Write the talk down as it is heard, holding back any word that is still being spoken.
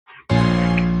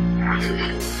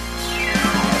Welcome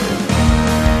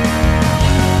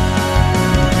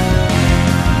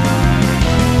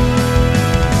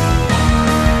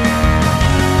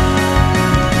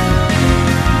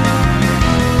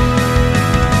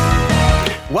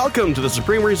to the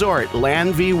Supreme Resort,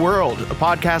 Land v. World, a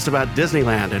podcast about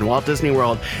Disneyland and Walt Disney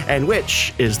World, and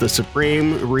which is the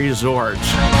Supreme Resort.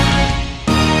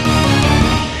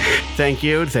 Thank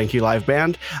you, live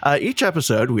band. Each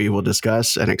episode, we will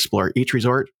discuss and explore each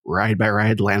resort, ride by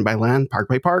ride, land by land, park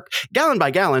by park, gallon by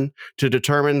gallon, to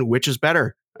determine which is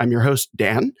better. I'm your host,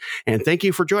 Dan, and thank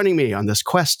you for joining me on this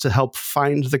quest to help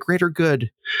find the greater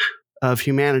good of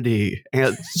humanity.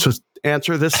 And so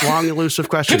answer this long, elusive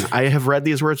question. I have read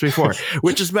these words before.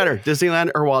 Which is better, Disneyland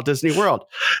or Walt Disney World?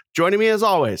 Joining me as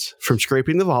always from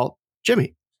Scraping the Vault,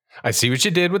 Jimmy. I see what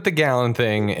you did with the gallon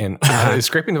thing, and is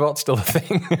Scraping the Vault still a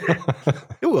thing?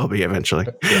 It will be eventually.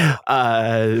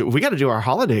 We got to do our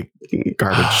holiday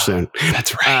garbage soon.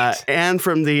 That's right. And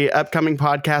from the upcoming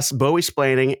podcast,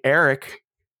 Bowie-splaining, Eric.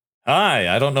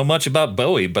 Hi, I don't know much about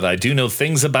Bowie, but I do know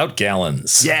things about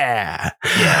gallons. Yeah.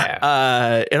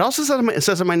 It also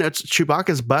says in my notes,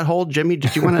 Chewbacca's butthole. Jimmy,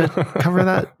 did you want to cover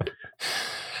that?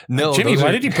 No, Jimmy,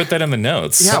 why did you put that in the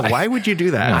notes? Yeah, why would you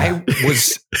do that?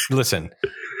 Listen,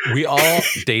 we all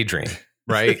daydream,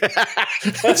 right?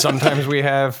 Sometimes we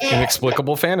have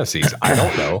inexplicable fantasies. I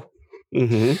don't know.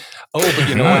 Mm-hmm. Oh, but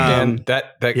you know, again,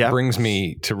 that brings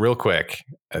me to real quick.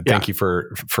 Thank you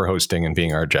for hosting and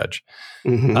being our judge.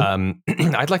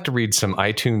 Mm-hmm. I'd like to read some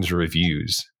iTunes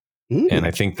reviews. And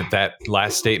I think that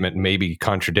last statement may be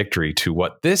contradictory to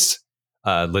what this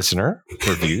listener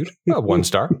reviewed. 1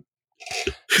 star.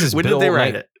 When did they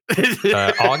write it?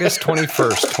 August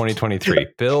 21st, 2023.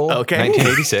 Bill,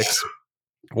 1986.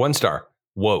 1 star.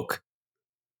 Woke.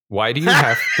 Why do you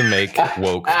have to make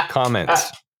woke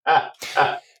comments?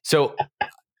 So,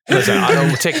 listen, I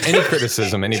will take any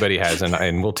criticism anybody has,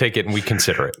 and we'll take it and we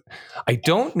consider it. I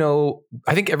don't know.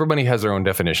 I think everybody has their own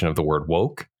definition of the word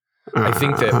woke. I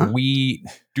think that we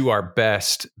do our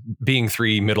best, being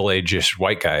 3 middle-aged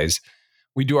white guys,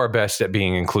 we do our best at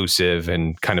being inclusive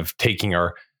and kind of taking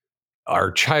our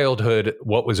childhood,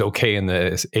 what was okay in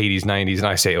the 80s, 90s, and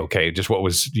I say okay, just what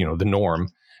was, the norm.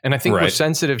 And I think we're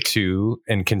sensitive to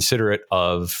and considerate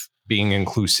of being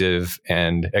inclusive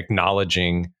and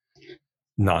acknowledging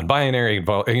non-binary,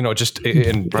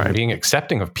 and being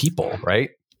accepting of people, right?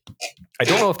 I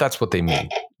don't know if that's what they mean.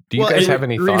 Do you guys have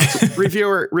any thoughts?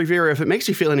 Reviewer, if it makes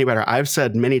you feel any better, I've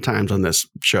said many times on this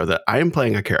show that I am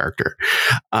playing a character.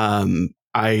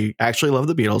 I actually love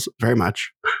the Beatles very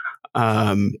much.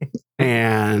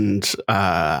 And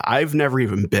I've never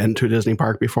even been to a Disney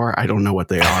park before. I don't know what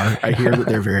they are. I hear that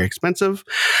they're very expensive.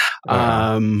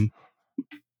 I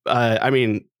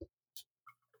mean,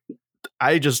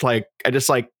 I just like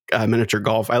miniature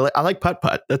golf. I like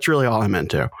putt-putt. That's really all I'm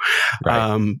into.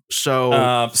 Right.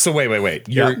 So wait.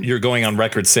 You're going on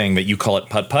record saying that you call it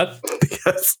putt-putt?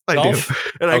 Yes, I do.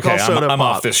 And I call soda I'm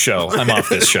pop. off this show.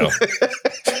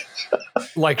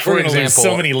 Like, for example,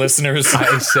 so many listeners.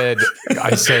 I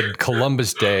said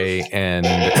Columbus Day, and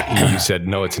you said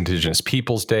no, it's Indigenous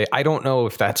Peoples Day. I don't know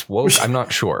if that's woke. I'm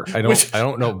not sure. I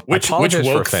don't know. Which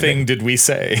woke thing did we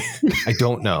say? I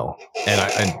don't know.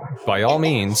 And by all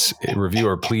means,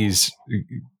 reviewer, please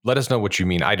let us know what you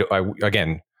mean.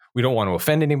 Again, we don't want to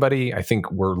offend anybody. I think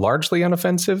we're largely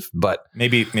unoffensive, but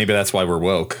maybe that's why we're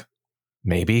woke.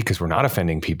 Maybe because we're not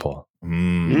offending people.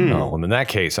 No, and in that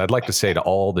case, I'd like to say to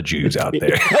all the Jews out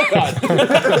there. Oh, God.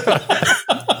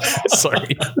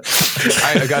 Sorry.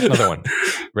 I got another one.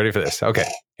 Ready for this? Okay,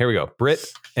 here we go. Brit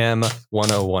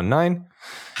M1019.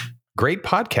 Great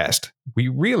podcast. We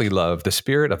really love the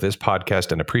spirit of this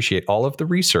podcast and appreciate all of the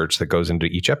research that goes into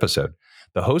each episode.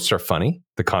 The hosts are funny.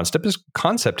 The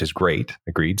concept is great.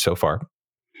 Agreed so far.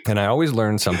 And I always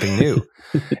learn something new.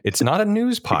 It's not a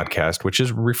news podcast, which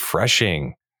is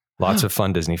refreshing. Lots of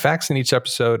fun Disney facts in each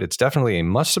episode. It's definitely a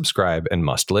must subscribe and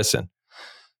must listen.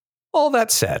 All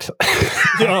that said,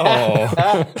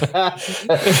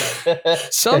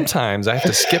 sometimes I have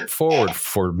to skip forward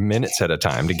for minutes at a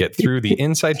time to get through the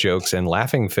inside jokes and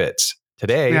laughing fits.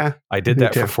 Today, I did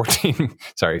that for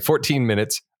 14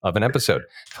 minutes of an episode.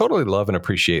 Totally love and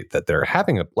appreciate that they're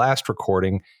having a blast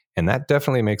recording, and that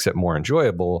definitely makes it more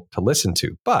enjoyable to listen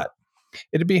to. But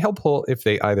it'd be helpful if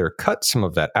they either cut some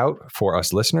of that out for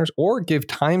us listeners or give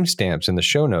timestamps in the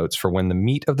show notes for when the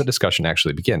meat of the discussion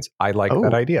actually begins. I like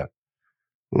that idea.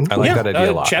 I like that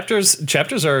idea a lot.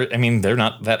 Chapters are, they're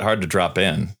not that hard to drop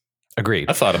in. Agreed.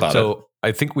 I thought about it. So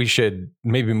I think we should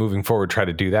maybe moving forward try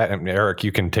to do that. And Eric,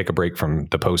 you can take a break from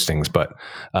the postings, but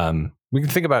we can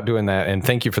think about doing that. And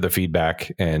thank you for the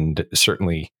feedback. And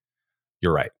certainly,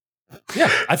 you're right.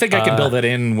 Yeah, I think I can build that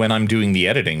in when I'm doing the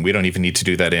editing. We don't even need to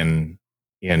do that in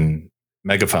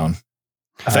Megaphone.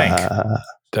 I think.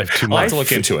 I'll have to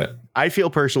look into it. I feel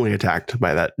personally attacked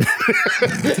by that.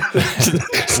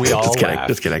 We all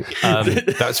just kidding.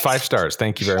 That's 5 stars.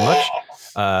 Thank you very much.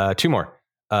 2 more.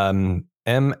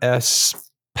 MS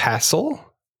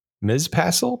Passel. Ms.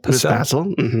 Passel? Ms.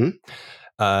 Passel.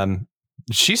 Mm-hmm.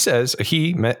 She says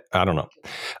he met, I don't know,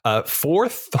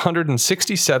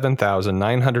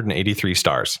 467,983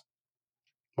 stars.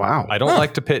 Wow. I don't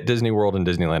like to pit Disney World and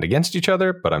Disneyland against each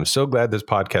other, but I'm so glad this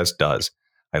podcast does.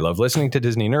 I love listening to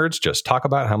Disney nerds just talk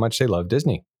about how much they love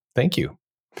Disney. Thank you.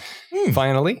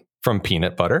 Finally, from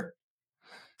Peanut Butter.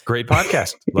 Great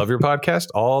podcast. Love your podcast.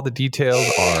 All the details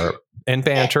are, and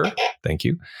banter, thank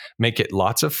you, make it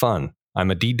lots of fun. I'm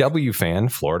a DW fan,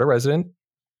 Florida resident,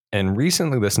 and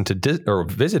recently listened to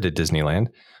visited Disneyland.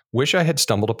 Wish I had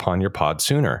stumbled upon your pod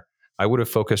sooner. I would have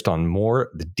focused on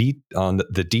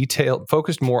the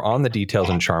details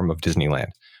and charm of Disneyland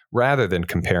rather than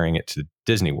comparing it to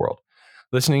Disney World.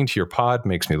 Listening to your pod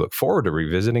makes me look forward to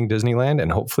revisiting Disneyland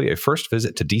and hopefully a first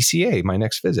visit to DCA, my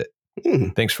next visit.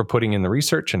 Thanks for putting in the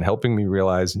research and helping me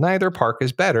realize neither park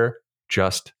is better,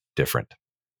 just different.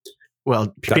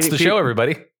 Well, that's the show,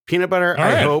 everybody. Peanut Butter, all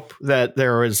I right. Hope that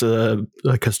there was a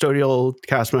custodial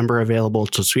cast member available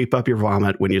to sweep up your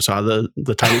vomit when you saw the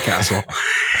tiny castle.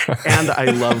 And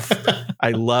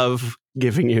I love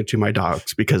giving you to my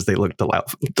dogs because they look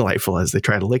delightful as they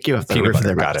try to lick you off the roof of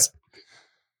their mouths.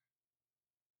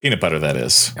 Peanut Butter, that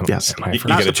is. Yes. You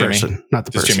get it, Jimmy? Not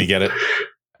the person. Does Jimmy get it?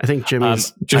 I think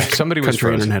Jimmy's somebody was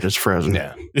frozen. Internet is frozen.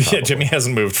 Yeah, Jimmy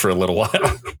hasn't moved for a little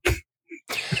while.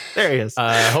 There he is.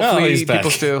 Hopefully people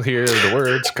still hear the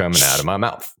words coming out of my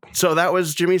mouth. So that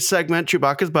was Jimmy's segment,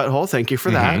 Chewbacca's Butthole. Thank you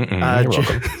for that.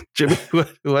 Jimmy,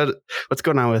 what's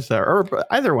going on with, or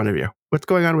either one of you, what's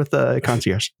going on with the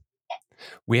concierge?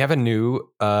 We have a new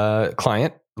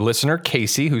client, listener,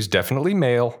 Casey, who's definitely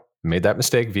male. Made that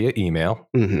mistake via email.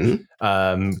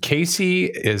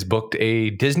 Casey has booked a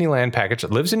Disneyland package.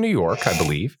 Lives in New York, I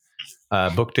believe.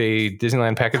 Booked a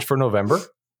Disneyland package for November,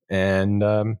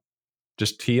 and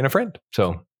just he and a friend.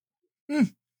 So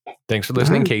thanks for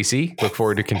listening, Casey. Look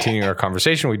forward to continuing our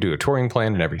conversation. We do a touring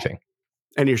plan and everything.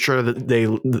 And you're sure that they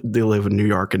live in New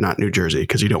York and not New Jersey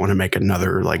because you don't want to make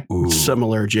another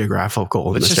similar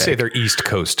geographical Let's mistake. just say they're East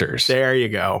Coasters. There you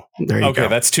go. Okay,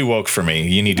 that's too woke for me.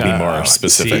 You need to be more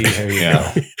specific. See, he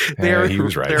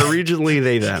was right. They're regionally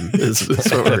they them. Is what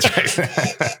that's right.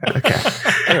 Okay.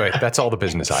 Anyway, that's all the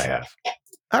business I have.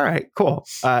 All right, cool.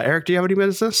 Eric, do you have any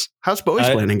business? How's Bowie's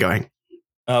planning going?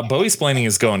 Bowie's planning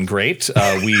is going great.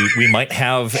 We might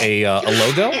have a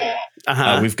logo.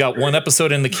 We've got 1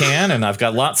 episode in the can, and I've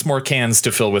got lots more cans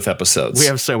to fill with episodes. We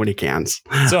have so many cans.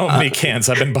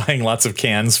 I've been buying lots of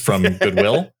cans from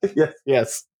Goodwill.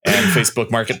 Yes. And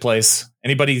Facebook Marketplace.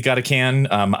 Anybody got a can?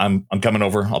 I'm coming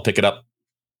over. I'll pick it up.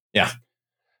 Yeah.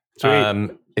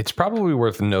 It's probably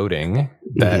worth noting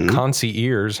that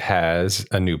Concierge has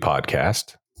a new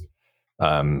podcast.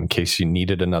 In case you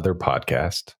needed another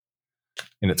podcast.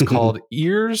 And it's called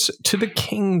Ears to the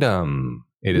Kingdom.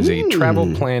 It is a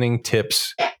travel planning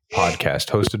tips podcast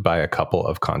hosted by a couple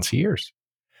of concierges.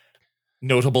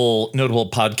 Notable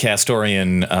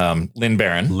podcastorian Lynn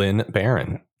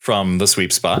Barron from The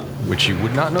Sweep Spot, which you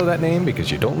would not know that name because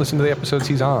you don't listen to the episodes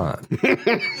he's on.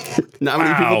 Not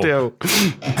many people do.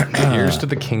 Ears to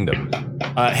the Kingdom.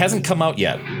 It hasn't come out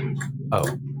yet. Oh,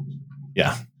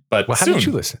 yeah, but how did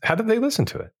you listen? How did they listen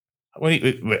to it?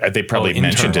 They probably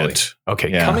mentioned it.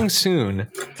 Okay, yeah. Coming soon.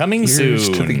 Ears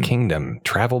to the Kingdom.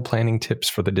 Travel planning tips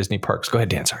for the Disney parks. Go ahead,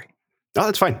 Dan. Sorry. Oh,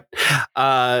 that's fine.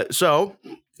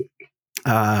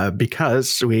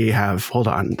 Because we have, hold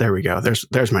on, there we go.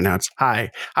 There's my notes. Hi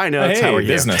notes. How are you?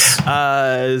 Business.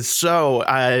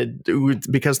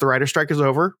 Because the writer strike is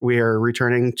over, we are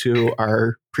returning to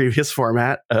our previous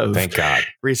format of thank God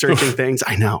researching things.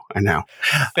 I know.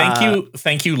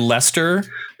 Thank you, Lester,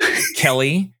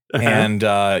 Kelly, and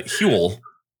Huel,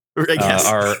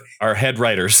 our head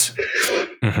writers.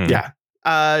 Yeah.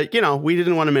 We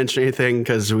didn't want to mention anything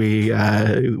because we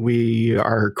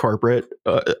are corporate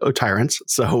tyrants,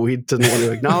 so we didn't want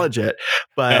to acknowledge it.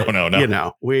 But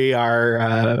no.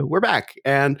 We're back,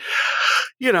 and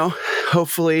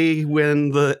hopefully when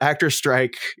the actor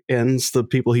strike ends, the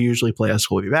people who usually play us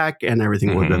will be back, and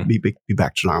everything will be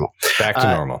back to normal. Back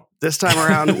to normal. This time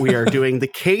around, we are doing the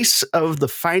case of the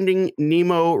Finding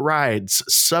Nemo rides,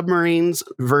 submarines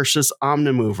versus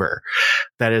Omnimover.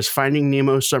 That is Finding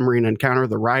Nemo Submarine Encounter,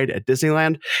 the ride at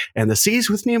Disneyland, and The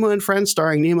Seas with Nemo and Friends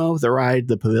starring Nemo, the ride,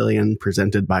 the pavilion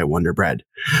presented by Wonder Bread.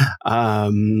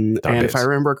 And if I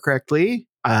remember correctly,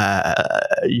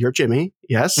 You're Jimmy.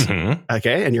 Yes. Mm-hmm.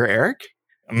 Okay. And you're Eric.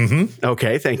 Mm-hmm.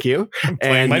 Okay, thank you. I'm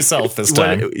playing myself this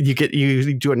time.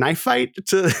 You do a knife fight.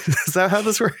 Is that how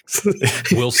this works?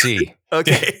 We'll see.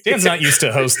 Okay, Dan's not used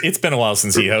to host. It's been a while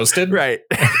since he hosted. Right.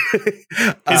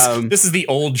 This is the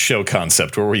old show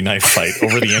concept where we knife fight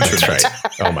over the internet. That's right.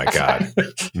 Oh my God.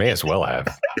 May as well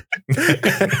have. It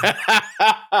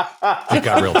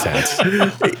got real tense.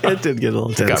 It did get a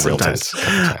little tense. Got real tense.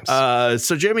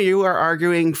 So Jimmy, you are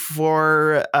arguing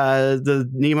for the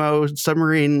Nemo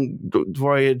submarine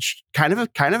voyage, kind of a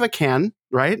can,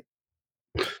 right?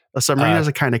 A submarine is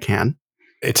a kind of can.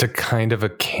 It's a kind of a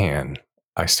can,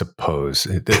 I suppose.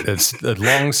 It's a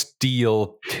long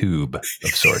steel tube of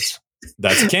sorts.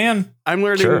 That's a can. I'm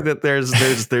learning that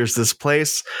there's this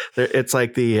place. It's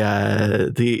like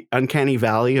the uncanny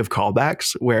valley of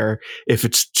callbacks, where if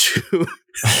it's too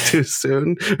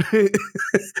soon,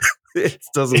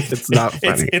 it's not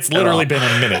funny. It's literally been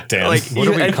a minute, Dan. Like, what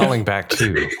are we calling back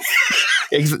to?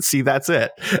 See, that's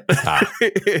it.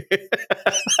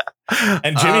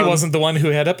 And Jimmy wasn't the one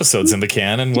who had episodes in the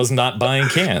can and was not buying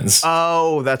cans.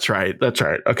 Oh, that's right.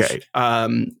 Okay.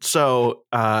 So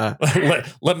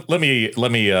let me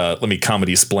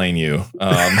comedy explain you. Is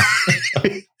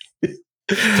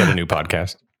that a new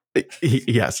podcast?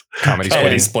 Yes. Comedy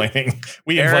explaining.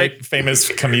 We invite famous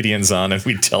comedians on and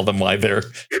we tell them why they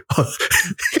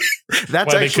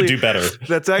could do better.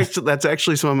 That's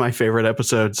actually some of my favorite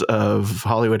episodes of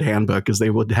Hollywood Handbook, is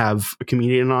they would have a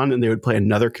comedian on and they would play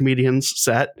another comedian's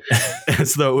set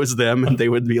as though it was them, and they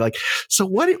would be like, "So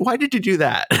why did you do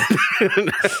that?"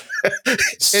 Anyway.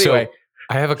 So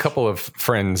I have a couple of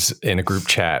friends in a group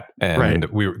chat, and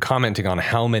we were commenting on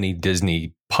how many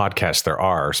Disney podcasts there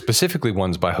are, specifically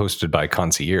ones hosted by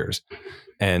concierge,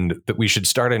 and that we should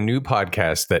start a new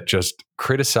podcast that just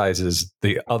criticizes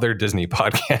the other Disney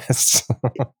podcasts.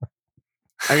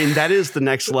 I mean, that is the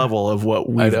next level of what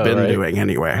we've been doing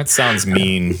anyway. That sounds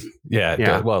mean.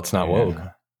 Yeah. Well, it's not woke.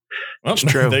 Well, it's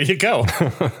true. There you go.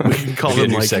 We can call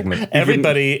them like segment.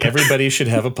 Everybody should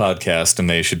have a podcast, and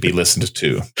they should be listened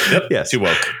to. Yep. Yes. Too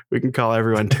woke. We can call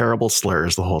everyone terrible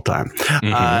slurs the whole time.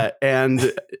 Mm-hmm.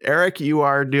 And Eric, you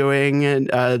are doing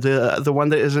the one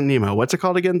that isn't Nemo. What's it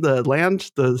called again? The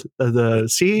land, the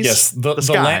seas. Yes, the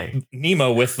sky.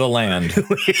 Nemo with the land.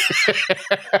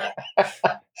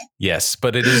 Yes,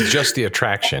 but it is just the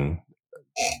attraction.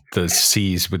 The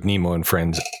seas with Nemo and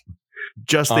friends.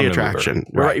 Just the attraction.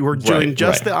 Right. We're doing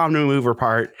just the Omnimover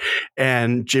part.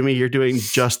 And Jimmy, you're doing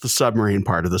just the submarine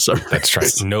part of the submarine. That's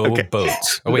right. No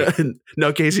boats. Oh, wait.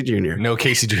 No Casey Jr. No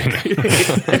Casey Jr.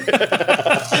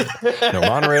 No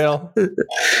monorail.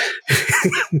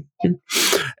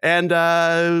 And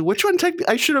which one?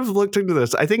 I should have looked into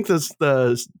this. I think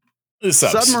the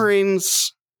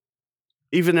submarines,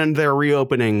 even in their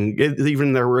reopening,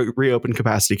 even their reopened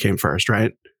capacity came first,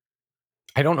 right?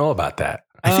 I don't know about that.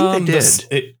 I think they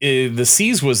did. The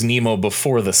seas was Nemo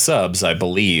before the subs, I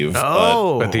believe.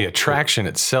 But the attraction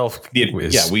itself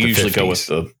is we usually 50s. Go with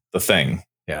the thing.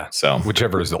 Yeah. So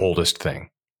whichever is the oldest thing.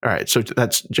 All right. So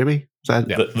that's Jimmy. Is that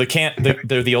the can?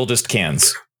 They're the oldest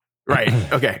cans. Right.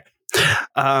 Okay.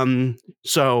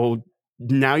 So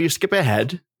now you skip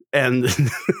ahead. And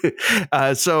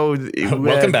so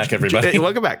welcome back, everybody.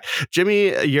 Welcome back.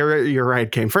 Jimmy, your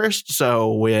ride came first.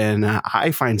 So when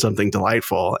I find something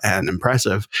delightful and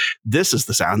impressive, this is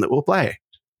the sound that we'll play.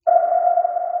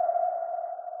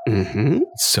 Mm-hmm.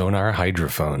 Sonar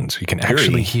hydrophones. We can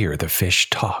actually hear the fish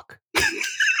talk.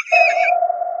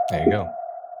 There you go.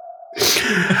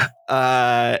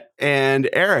 And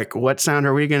Eric, what sound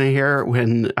are we going to hear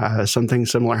when something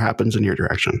similar happens in your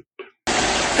direction?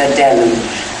 The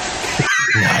deluge.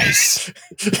 Nice.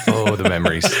 Oh, the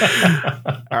memories.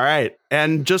 All right.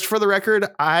 And just for the record,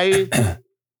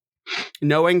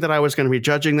 knowing that I was going to be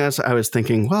judging this, I was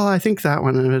thinking, well, I think that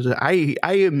one, I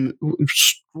am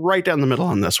right down the middle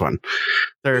on this one.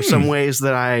 There are some ways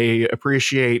that I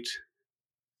appreciate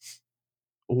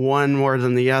one more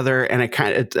than the other. And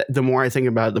the more I think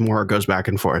about it, the more it goes back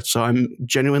and forth. So I'm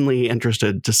genuinely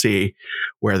interested to see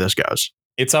where this goes.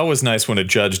 It's always nice when a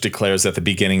judge declares at the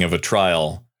beginning of a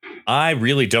trial, I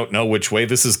really don't know which way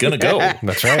this is going to go.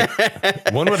 That's right.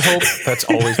 One would hope that's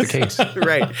always the case.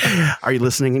 Right. Are you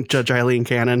listening, Judge Eileen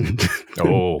Cannon?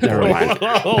 Oh, never mind.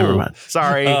 Never mind.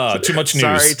 Sorry. Too much news.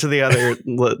 Sorry to the other.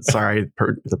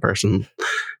 The person.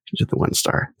 The 1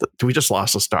 star. We just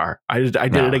lost a star. I did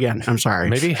it again. I'm sorry.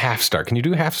 Maybe half star. Can you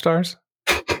do half stars?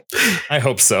 I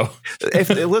hope so.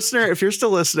 If you're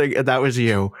still listening and that was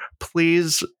you,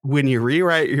 please, when you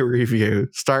rewrite your review,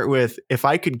 start with, if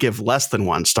I could give less than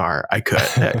 1 star, I could.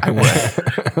 I would.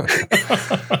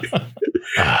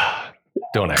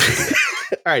 Don't actually do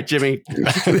right, Jimmy. All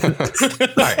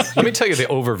right, let me tell you the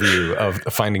overview of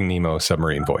the Finding Nemo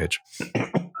submarine voyage.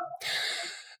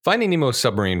 Finding Nemo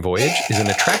submarine voyage is an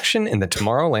attraction in the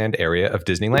Tomorrowland area of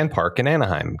Disneyland Park in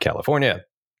Anaheim, California.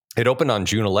 It opened on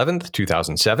June 11th,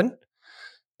 2007,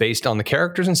 based on the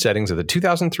characters and settings of the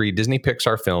 2003 Disney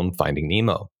Pixar film Finding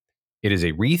Nemo. It is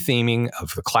a retheming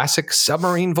of the classic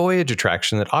submarine voyage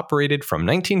attraction that operated from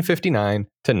 1959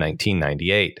 to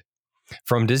 1998.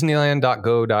 From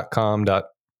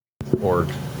Disneyland.go.com.org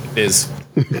is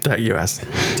 .us.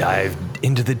 Dive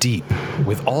into the deep.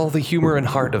 With all the humor and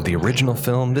heart of the original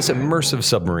film, this immersive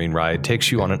submarine ride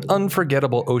takes you on an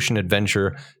unforgettable ocean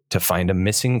adventure to find a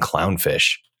missing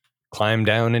clownfish. Climb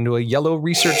down into a yellow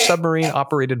research submarine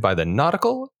operated by the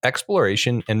Nautical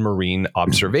Exploration and Marine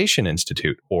Observation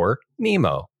Institute, or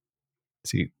NEMO.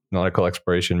 See, Nautical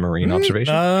Exploration, Marine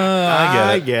Observation?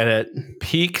 I get it.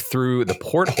 Peek through the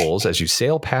portholes as you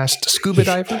sail past scuba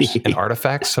divers and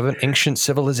artifacts of an ancient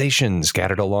civilization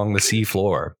scattered along the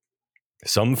seafloor.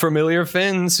 Some familiar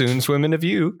fins soon swim into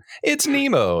view. It's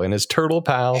Nemo and his turtle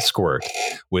pal, Squirt,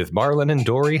 with Marlin and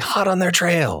Dory hot on their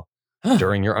trail.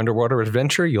 During your underwater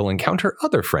adventure, you'll encounter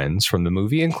other friends from the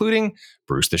movie, including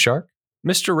Bruce the Shark,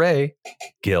 Mr. Ray,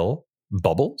 Gil,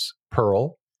 Bubbles,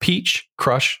 Pearl, Peach,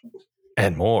 Crush,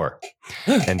 and more.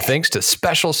 And thanks to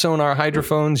special sonar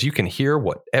hydrophones, you can hear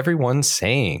what everyone's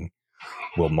saying.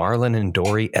 Will Marlin and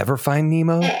Dory ever find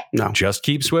Nemo? No. Just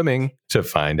keep swimming to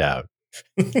find out.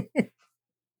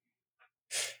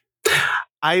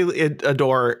 I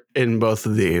adore in both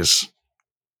of these,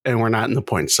 and we're not in the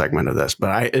points segment of this,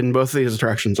 but in both of these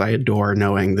attractions, I adore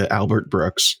knowing that Albert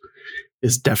Brooks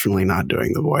is definitely not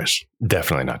doing the voice.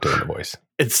 Definitely not doing the voice.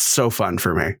 It's so fun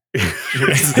for me.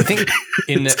 I think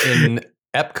in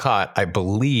Epcot, I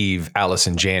believe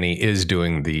Allison Janney is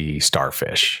doing the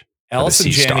starfish. Allison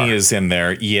Janney is in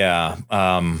there. Yeah.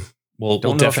 We'll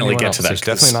definitely get to that. It's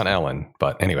definitely not Ellen,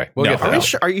 but anyway, we'll get to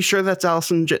that. Are you sure that's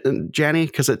Allison Janney?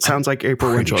 Because it sounds like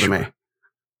April Winchell to me.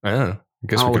 I don't know. I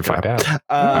guess we could find out.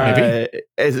 Maybe.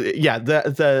 Yeah,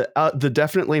 the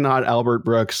definitely not Albert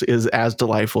Brooks is as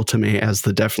delightful to me as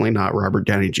the definitely not Robert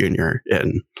Downey Jr.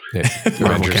 in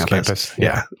Marvel Campus.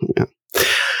 Yeah.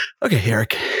 Okay,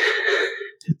 Eric,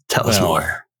 tell us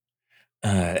more.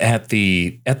 At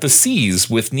the seas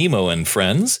with Nemo and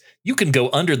friends, you can go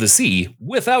under the sea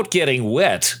without getting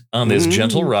wet on this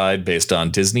gentle ride based on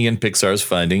Disney and Pixar's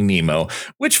Finding Nemo,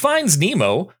 which finds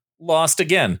Nemo lost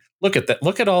again. Look at that.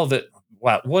 Look at all the.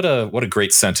 Wow, what a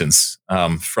great sentence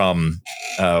from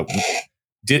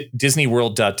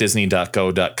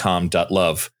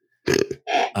disneyworld.disney.go.com.love.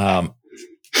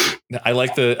 I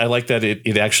like that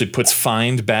it actually puts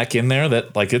find back in there.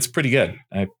 That it's pretty good.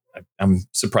 I'm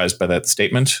surprised by that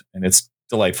statement, and it's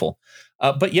delightful.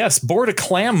 But yes, board a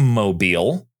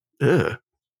Clammobile.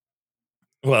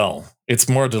 Well, it's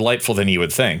more delightful than you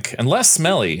would think, and less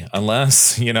smelly,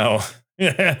 unless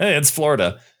it's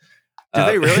Florida. Do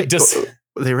they really?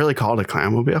 They really call it a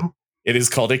Clammobile? It is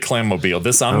called a Clammobile.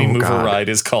 This Omnimover ride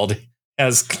is called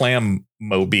as Clamobiles.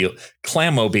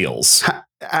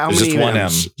 How many just one M?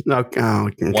 Okay.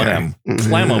 One M.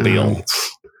 Clammobile.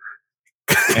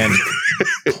 And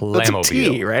that's a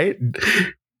T, right?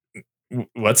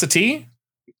 What's a T?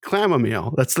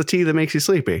 Chamomile. That's the tea that makes you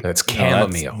sleepy. That's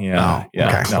chamomile. Yeah.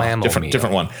 Okay. No,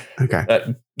 different one. Okay.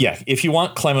 If you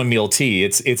want chamomile tea,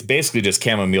 it's basically just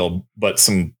chamomile, but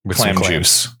with clam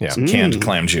juice. Yeah. Some canned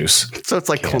clam juice. So it's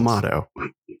like Clamato.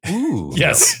 Ooh.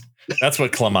 Yes. That's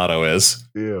what Clamato is.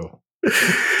 Ew.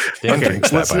 Okay,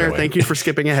 listener, thank you for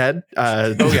skipping ahead. We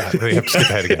have to skip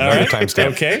ahead again. All right.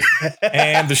 Timestamp. Okay.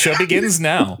 And the show begins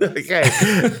now. Okay.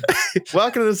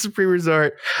 Welcome to the Supreme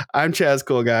Resort. I'm Chaz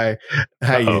Cool Guy.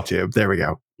 Hi, YouTube. There we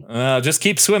go. Just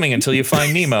keep swimming until you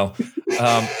find Nemo.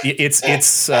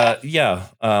 There's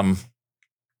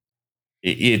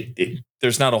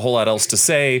not a whole lot else to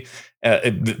say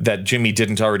that Jimmy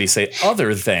didn't already say,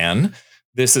 other than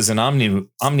this is an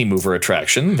Omnimover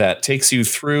attraction that takes you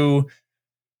through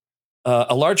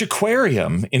a large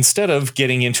aquarium instead of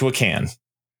getting into a can.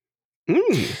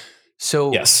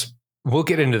 So yes, we'll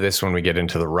get into this when we get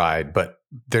into the ride, but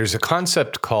there's a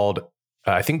concept called,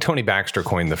 I think Tony Baxter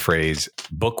coined the phrase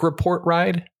book report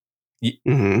ride.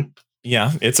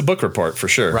 Yeah, it's a book report for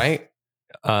sure. Right.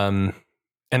 And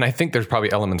I think there's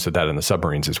probably elements of that in the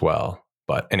submarines as well.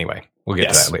 But anyway, we'll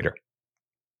get to that later.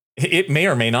 It may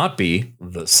or may not be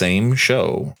the same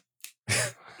show.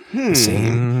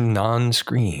 Same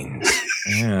non-screens.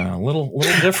 Yeah, a little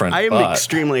different. I am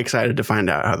extremely excited to find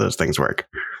out how those things work.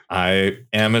 I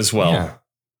am as well.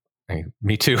 Yeah.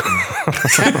 Me too.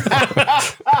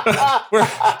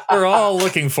 We're all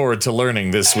looking forward to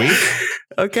learning this week.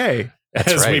 Okay.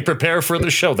 as we prepare for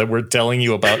the show that we're telling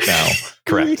you about now.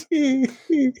 Correct. Is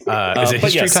it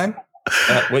history time?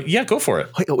 Yeah, go for it.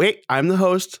 Wait, I'm the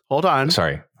host. Hold on.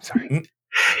 Sorry.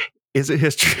 Is it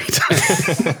history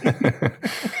time?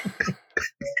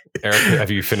 Eric,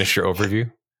 have you finished your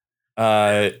overview?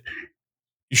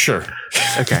 Sure.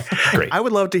 Okay. Great. I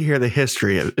would love to hear the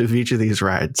history of each of these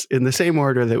rides in the same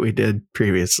order that we did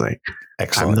previously.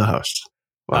 Excellent. I'm the host.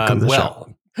 Welcome to the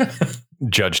show.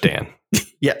 Judge Dan.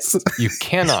 Yes. You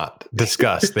cannot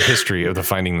discuss the history of the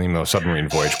Finding Nemo submarine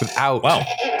voyage without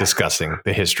discussing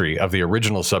the history of the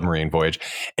original submarine voyage.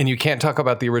 And you can't talk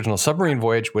about the original submarine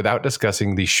voyage without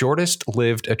discussing the shortest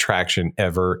lived attraction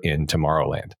ever in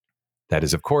Tomorrowland. That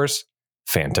is, of course,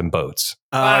 Phantom Boats.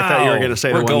 I thought you were going to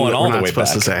say the one that we're not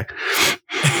supposed to say.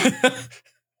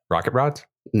 Rocket Rods?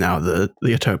 No, the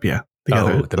Utopia.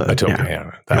 The Utopia.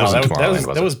 Yeah.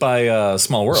 That was by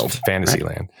Small World.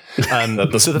 Fantasyland.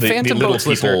 So the Phantom Boats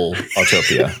people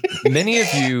Utopia. Many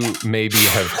of you maybe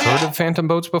have heard of Phantom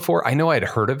Boats before. I know I'd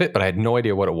heard of it, but I had no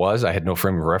idea what it was. I had no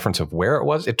frame of reference of where it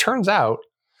was. It turns out,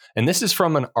 and this is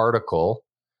from an article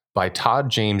by Todd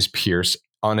James Pierce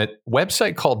on a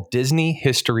website called Disney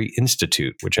History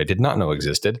Institute, which I did not know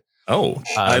existed. Oh,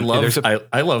 I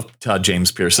love Todd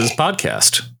James Pierce's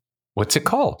podcast. What's it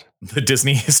called? The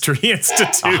Disney History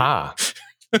Institute. Aha.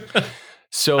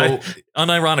 So,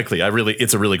 unironically,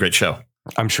 it's a really great show.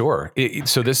 I'm sure.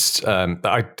 So this,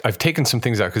 I've taken some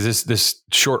things out because this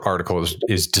short article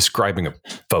is describing a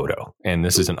photo, and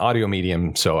this is an audio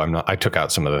medium. So I took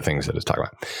out some of the things that it's talking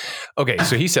about. Okay.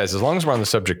 So he says, as long as we're on the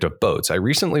subject of boats, I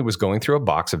recently was going through a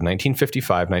box of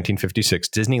 1955, 1956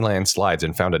 Disneyland slides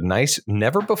and found a nice,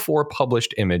 never before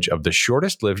published image of the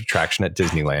shortest lived attraction at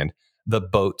Disneyland, the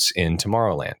boats in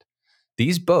Tomorrowland.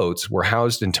 These boats were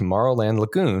housed in Tomorrowland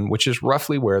Lagoon, which is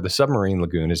roughly where the submarine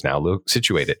lagoon is now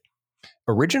situated.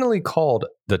 Originally called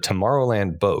the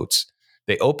Tomorrowland Boats,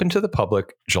 they opened to the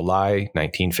public July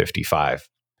 1955.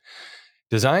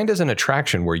 Designed as an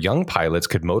attraction where young pilots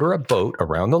could motor a boat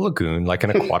around the lagoon like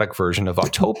an aquatic version of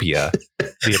Autopia,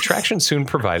 the attraction soon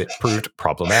proved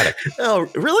problematic. Oh,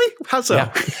 really? How so?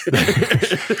 Yeah.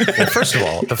 Well, first of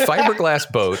all, the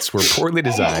fiberglass boats were poorly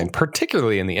designed,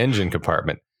 particularly in the engine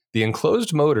compartment. The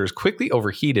enclosed motors quickly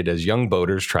overheated as young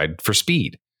boaters tried for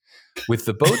speed. With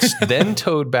the boats then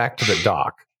towed back to the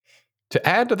dock. To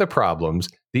add to the problems,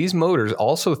 these motors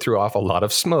also threw off a lot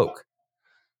of smoke.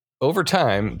 Over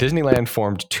time, Disneyland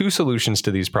formed two solutions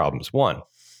to these problems. One,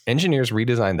 engineers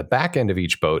redesigned the back end of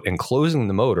each boat, enclosing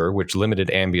the motor, which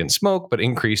limited ambient smoke but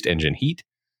increased engine heat.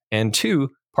 And two,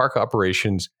 park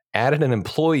operations added an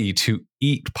employee to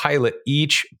pilot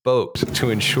each boat to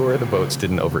ensure the boats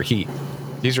didn't overheat.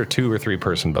 These are 2 or 3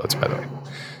 person boats, by the way.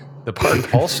 The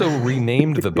park also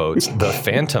renamed the boats the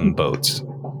Phantom Boats.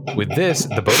 With this,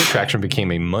 the boat attraction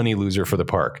became a money loser for the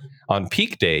park. On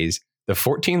peak days, the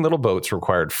 14 little boats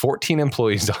required 14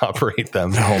 employees to operate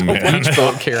them, each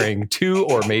boat carrying 2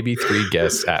 or maybe 3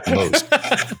 guests at most. The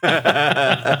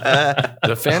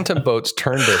Phantom Boats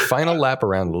turned their final lap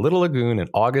around the Little Lagoon in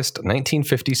August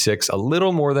 1956, a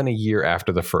little more than a year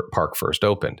after the park first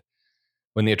opened.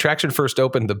 When the attraction first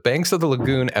opened, the banks of the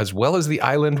lagoon as well as the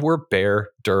island were bare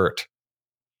dirt.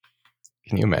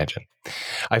 Can you imagine?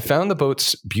 I found the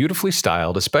boats beautifully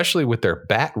styled, especially with their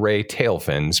bat ray tail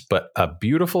fins, but a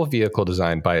beautiful vehicle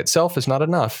design by itself is not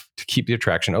enough to keep the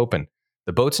attraction open.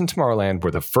 The boats in Tomorrowland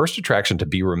were the first attraction to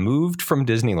be removed from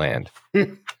Disneyland.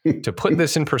 To put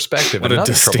this in perspective,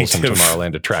 another troublesome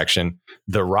Tomorrowland attraction,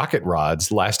 the Rocket Rods,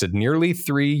 lasted nearly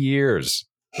 3 years.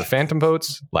 The Phantom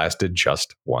Boats lasted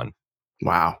just 1.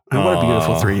 Wow. And what a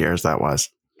beautiful 3 years that was.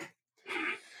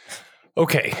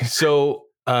 Okay, so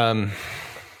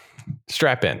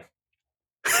strap in.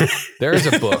 There is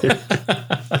a book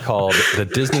called The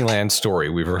Disneyland Story.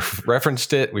 We've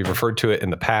referenced it. We've referred to it in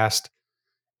the past.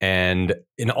 And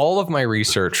in all of my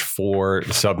research for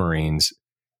the submarines,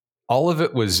 all of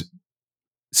it was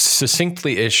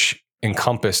succinctly-ish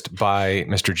encompassed by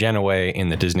Mr. Genoway in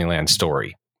The Disneyland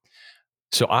Story.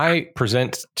 So I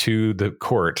present to the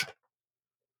court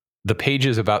the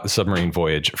pages about the submarine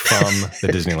voyage from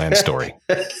The Story.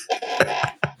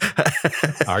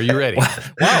 Are you ready?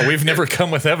 Wow, we've never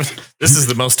come with evidence. This is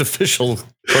the most official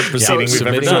court proceeding we've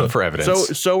ever done for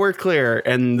evidence. So we're clear,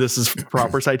 and this is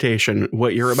proper citation.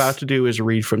 What you're about to do is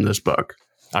read from this book.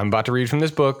 I'm about to read from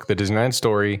this book, The Disneyland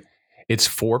Story. It's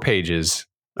 4 pages.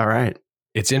 All right.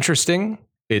 It's interesting.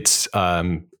 It's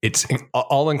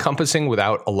all-encompassing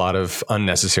without a lot of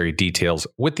unnecessary details,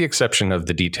 with the exception of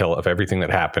the detail of everything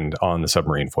that happened on the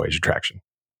submarine voyage attraction.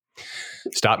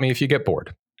 Stop me if you get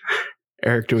bored.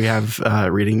 Eric, do we have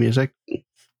reading music?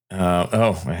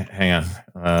 Hang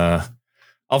on.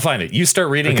 I'll find it. You start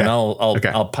reading, and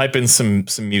I'll pipe in some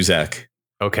music.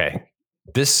 Okay.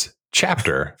 This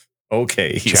chapter.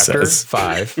 Okay. Chapter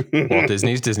 5, Walt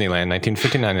Disney's Disneyland,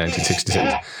 1959 to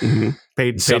 1966.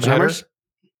 Page numbers?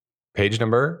 Page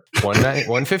number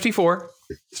 154,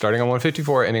 starting on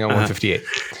 154, ending on 158.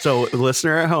 So,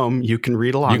 listener at home, you can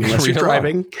read along unless you're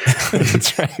driving.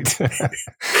 That's right.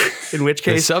 In which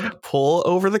case, pull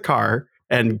over the car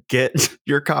and get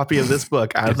your copy of this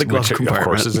book out of the glove compartment. Of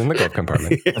course, is in the glove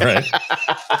compartment. Right.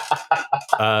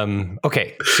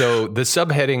 Okay, so the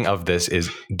subheading of this is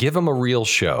Give 'em a Real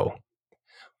Show.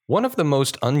 One of the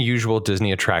most unusual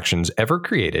Disney attractions ever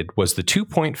created was the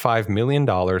 $2.5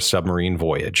 million submarine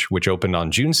voyage, which opened on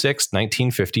June 6,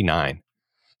 1959.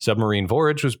 Submarine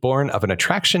Voyage was born of an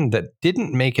attraction that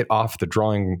didn't make it off the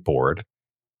drawing board.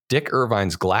 Dick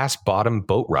Irvine's glass bottom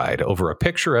boat ride over a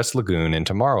picturesque lagoon in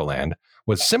Tomorrowland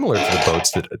was similar to the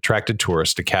boats that attracted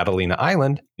tourists to Catalina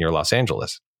Island near Los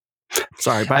Angeles.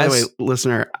 Sorry, by the way,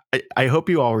 listener, I hope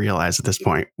you all realize at this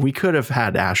point, we could have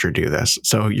had Asher do this.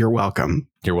 So you're welcome.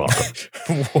 You're welcome.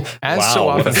 So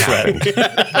often happened.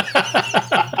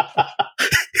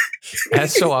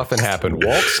 As so often happened,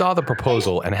 Walt saw the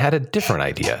proposal and had a different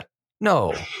idea.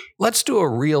 No, let's do a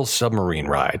real submarine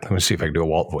ride. Let me see if I can do a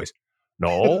Walt voice.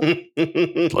 No,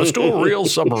 let's do a real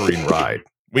submarine ride.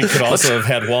 We could also have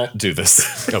had Walt do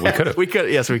this. No, we could have.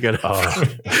 Yes, we could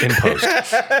have. In post.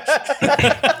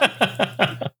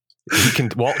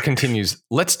 Walt continues,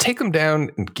 let's take them down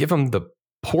and give them the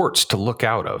ports to look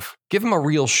out of. Give them a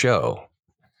real show.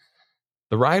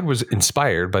 The ride was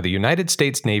inspired by the United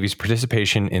States Navy's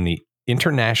participation in the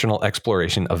international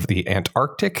exploration of the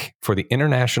Antarctic for the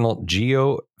International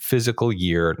Geophysical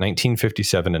Year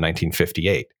 1957 to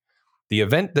 1958. The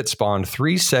event that spawned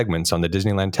 3 segments on the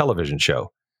Disneyland television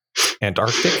show.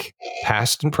 Antarctic,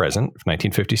 Past and Present,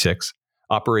 1956,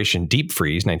 Operation Deep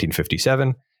Freeze,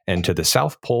 1957, and To the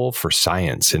South Pole for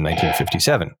Science in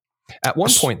 1957. At one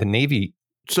point, the Navy...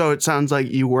 So it sounds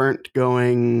like you weren't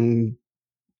going...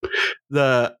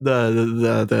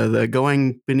 The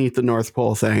going beneath the North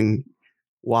Pole thing,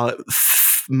 while it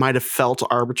might have felt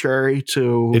arbitrary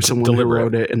to someone who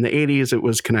wrote it in the 80s, it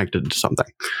was connected to something.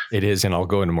 It is, and I'll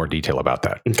go into more detail about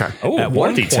that. Okay. Oh, At more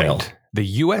one detail. point, the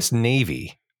U.S.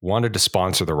 Navy wanted to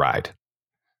sponsor the ride,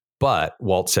 but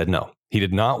Walt said no. He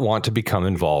did not want to become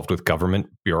involved with government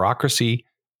bureaucracy.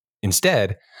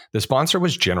 Instead, the sponsor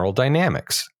was General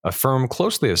Dynamics, a firm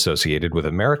closely associated with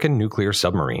American nuclear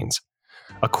submarines.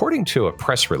 According to a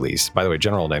press release, by the way,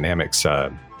 General Dynamics,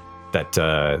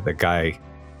 that guy,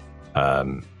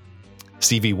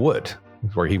 C.V. Wood,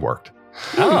 where he worked.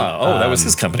 That was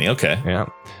his company. Okay. Yeah.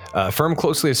 A firm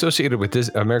closely associated with this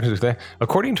American.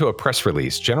 According to a press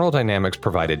release, General Dynamics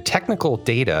provided technical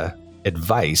data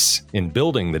advice in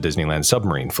building the Disneyland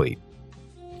submarine fleet.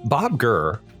 Bob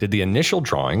Gurr did the initial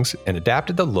drawings and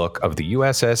adapted the look of the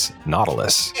USS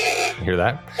Nautilus. You hear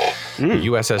that? The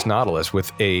USS Nautilus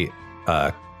with a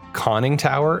conning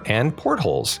tower and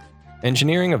portholes.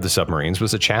 Engineering of the submarines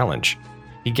was a challenge.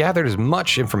 He gathered as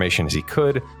much information as he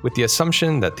could with the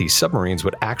assumption that these submarines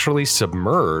would actually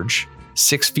submerge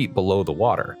 6 feet below the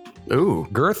water. Ooh.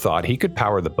 Gurr thought he could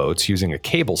power the boats using a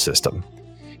cable system.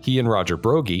 He and Roger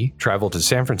Broggie traveled to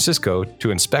San Francisco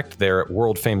to inspect their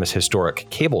world-famous historic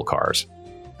cable cars.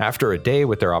 After a day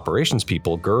with their operations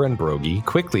people, Gurr and Broggie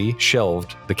quickly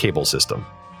shelved the cable system.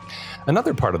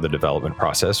 Another part of the development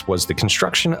process was the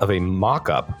construction of a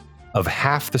mock-up of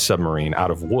half the submarine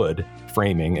out of wood,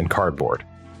 framing, and cardboard.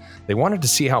 They wanted to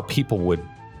see how people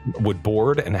would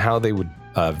board and how they would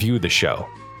view the show.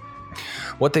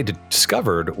 What they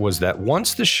discovered was that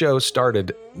once the show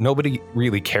started, nobody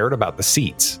really cared about the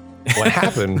seats. What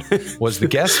happened was the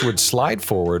guests would slide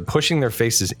forward, pushing their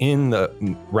faces in the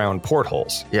round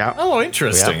portholes. Yeah. Oh,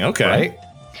 interesting. Yeah, okay. Right?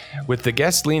 With the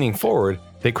guests leaning forward,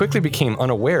 they quickly became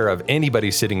unaware of anybody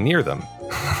sitting near them.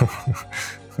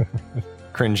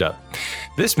 Cringe up.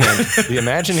 This meant the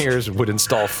Imagineers would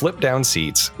install flip-down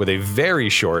seats with a very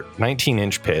short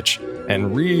 19-inch pitch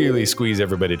and really squeeze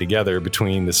everybody together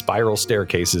between the spiral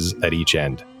staircases at each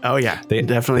end. Oh, yeah. They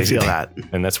definitely feel that.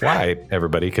 And that's why,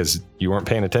 everybody, because you weren't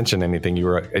paying attention to anything. You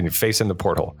were facing the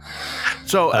porthole.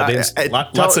 So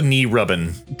lots of knee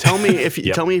rubbing. Tell me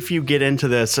if you get into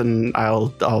this, and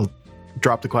I'll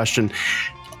drop the question.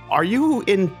 Are you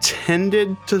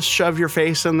intended to shove your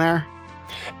face in there?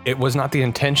 It was not the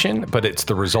intention, but it's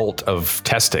the result of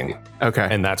testing. Okay.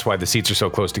 And that's why the seats are so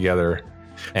close together.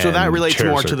 So that relates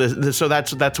more to so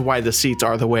that's why the seats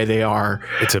are the way they are.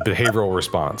 It's a behavioral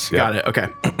response. Got it. Okay.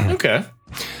 Okay.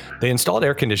 They installed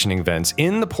air conditioning vents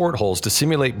in the portholes to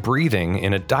simulate breathing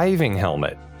in a diving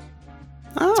helmet.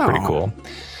 Oh. It's pretty cool.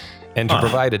 and to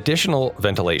provide additional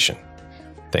ventilation.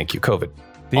 Thank you, COVID.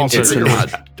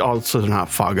 Also not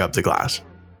fog up the glass.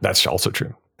 That's also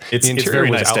true. It's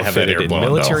very nice to have that air in blown,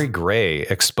 military gray,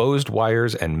 exposed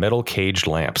wires, and metal caged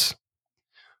lamps.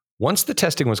 Once the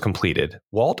testing was completed,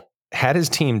 Walt had his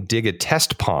team dig a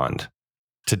test pond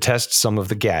to test some of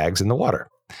the gags in the water.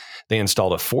 They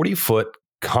installed a 40-foot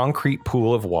concrete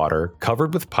pool of water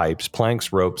covered with pipes,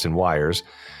 planks, ropes, and wires,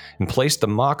 and placed the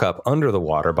mock-up under the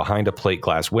water behind a plate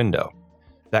glass window.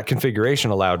 That configuration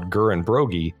allowed Gurr and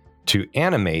Broggie to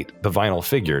animate the vinyl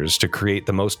figures to create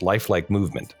the most lifelike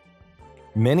movement.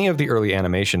 Many of the early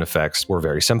animation effects were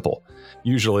very simple,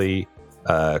 usually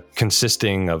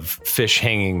consisting of fish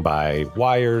hanging by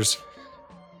wires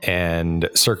and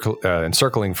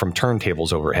circling from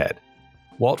turntables overhead.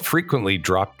 Walt frequently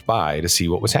dropped by to see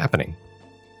what was happening.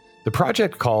 The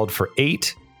project called for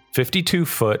 8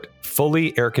 52-foot,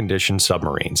 fully air-conditioned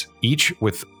submarines, each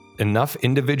with enough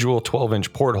individual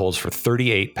 12-inch portholes for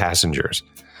 38 passengers.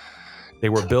 They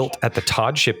were built at the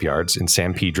Todd shipyards in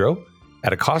San Pedro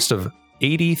at a cost of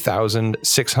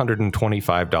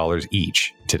 $80,625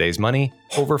 each. Today's money,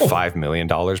 over $5 million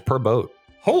per boat.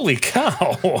 Holy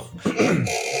cow!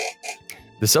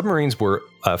 The submarines were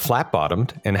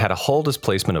flat-bottomed and had a hull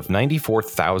displacement of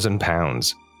 94,000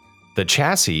 pounds. The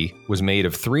chassis was made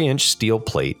of 3-inch steel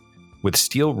plate with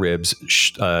steel ribs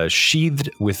sheathed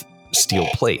with steel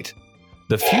plate.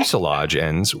 The fuselage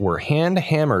ends were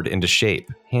hand-hammered into shape.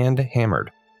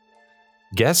 Hand-hammered.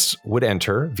 Guests would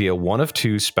enter via one of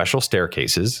 2 special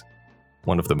staircases,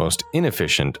 one of the most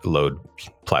inefficient load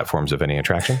platforms of any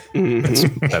attraction.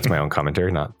 That's my own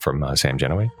commentary, not from Sam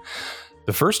Genoway.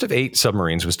 The first of 8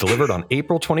 submarines was delivered on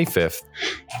April 25th,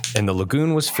 and the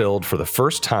lagoon was filled for the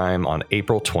first time on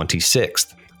April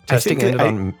 26th. Testing ended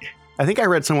on... I think I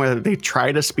read somewhere that they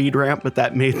tried a speed ramp, but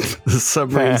that made the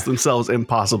submarines themselves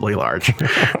impossibly large.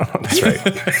 That's right.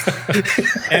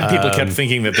 And people kept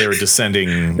thinking that they were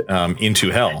descending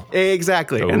into hell.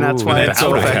 Exactly. And that's why it's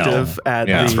so effective at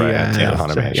the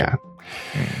Haunted Mansion.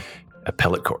 A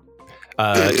pellet core.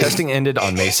 Testing ended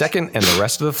on May 2nd, and the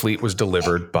rest of the fleet was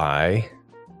delivered by...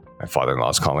 My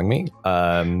father-in-law's calling me.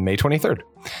 May 23rd.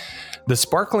 The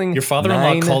sparkling... Your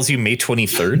father-in-law calls you May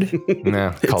 23rd?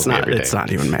 No, calls me every day. It's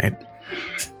not even made.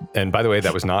 And by the way,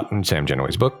 that was not in Sam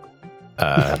Genoway's book.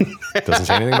 Doesn't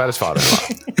say anything about his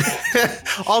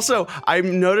father-in-law. Also,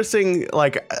 I'm noticing,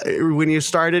 like, when you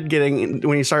started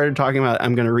talking about,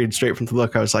 I'm going to read straight from the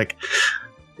book, I was like,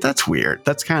 that's weird.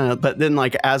 That's kind of, but then,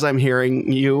 like, as I'm hearing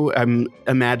you, I'm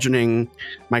imagining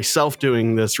myself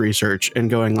doing this research and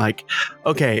going like,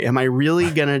 okay, am I really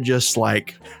going to just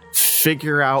like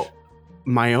figure out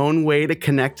my own way to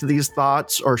connect these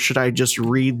thoughts, or should I just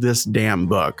read this damn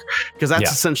book? Because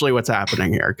that's essentially what's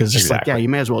happening here. Because it's like, yeah, you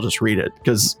may as well just read it,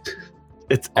 because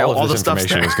it's all the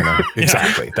information is going to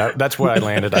exactly. That's where I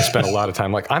landed. I spent a lot of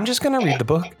time like, I'm just going to read the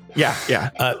book. Yeah.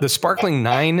 The sparkling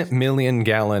 9 million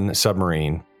gallon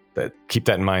submarine. Keep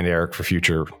that in mind, Eric, for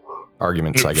future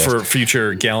arguments, I guess. For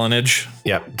future gallonage.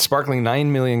 Yeah. Sparkling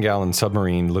 9 million gallon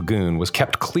submarine lagoon was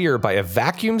kept clear by a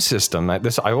vacuum system.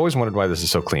 I've always wondered why this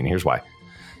is so clean. Here's why.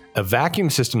 A vacuum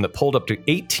system that pulled up to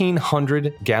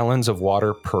 1,800 gallons of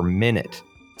water per minute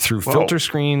through filter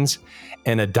screens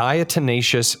and a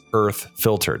diatomaceous earth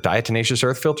filter. Diatomaceous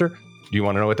earth filter? Do you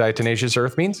want to know what diatomaceous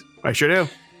earth means? I sure do.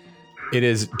 It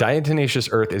is diatomaceous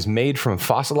earth is made from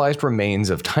fossilized remains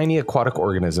of tiny aquatic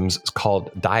organisms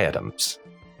called diatoms.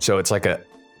 So it's like a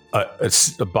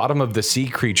bottom of the sea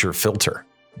creature filter.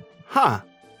 Huh.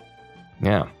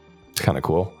 Yeah. It's kind of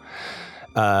cool.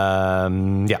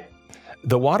 Yeah.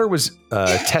 The water was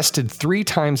tested 3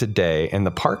 times a day, and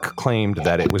the park claimed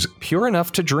that it was pure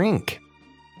enough to drink.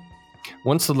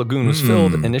 Once the lagoon was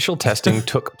filled, initial testing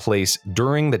took place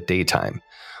during the daytime,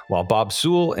 while Bob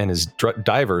Sewell and his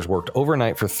divers worked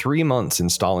overnight for 3 months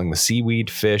installing the seaweed,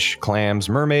 fish, clams,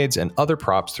 mermaids, and other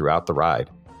props throughout the ride.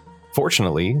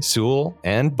 Fortunately, Sewell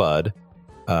and Bud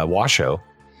Washoe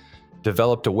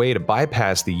developed a way to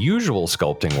bypass the usual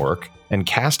sculpting work and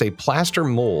cast a plaster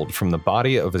mold from the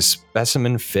body of a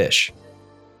specimen fish.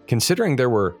 Considering there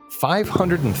were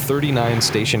 539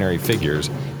 stationary figures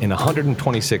and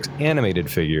 126 animated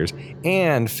figures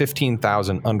and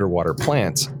 15,000 underwater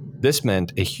plants, this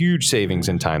meant a huge savings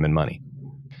in time and money.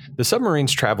 The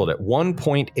submarines traveled at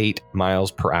 1.8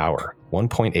 miles per hour,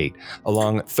 1.8,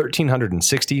 along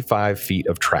 1,365 feet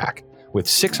of track, with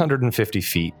 650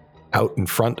 feet out in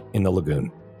front in the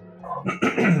lagoon.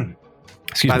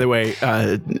 By the way,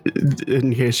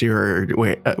 in case you were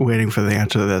waiting for the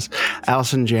answer to this,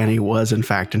 Allison Janney was in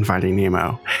fact in Finding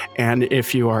Nemo. And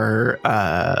if you are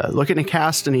looking to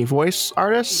cast any voice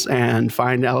artists and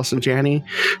find Allison Janney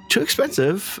too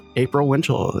expensive, April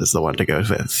Winchell is the one to go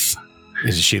with.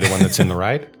 Is she the one that's in the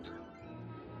ride?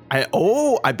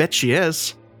 I bet she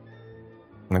is.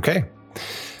 Okay.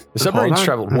 The submarines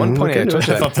traveled 1.8.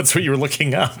 I thought that's what you were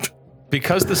looking up.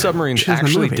 Because the submarines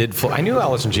actually did float. I knew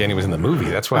Allison Janney was in the movie.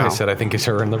 That's why I said I think it's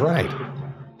her in the ride.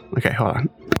 Okay, hold on.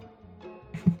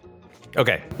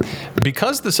 Okay.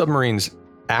 Because the submarines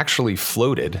actually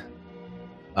floated,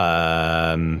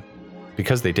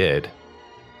 because they did.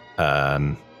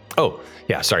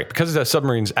 Because the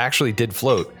submarines actually did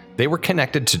float, they were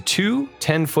connected to two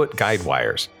 10-foot guide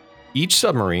wires. Each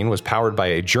submarine was powered by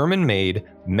a German-made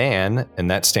MAN, and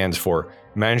that stands for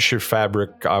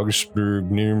Mannschaftfabrik Augsburg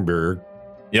Nürnberg,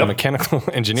 a mechanical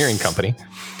engineering company,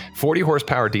 40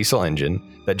 horsepower diesel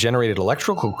engine that generated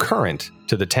electrical current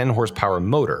to the 10 horsepower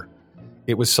motor.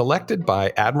 It was selected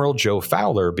by Admiral Joe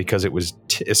Fowler because it was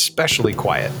especially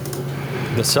quiet.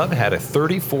 The sub had a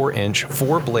 34-inch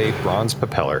 4-blade bronze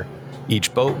propeller.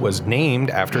 Each boat was named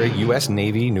after a U.S.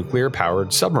 Navy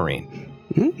nuclear-powered submarine,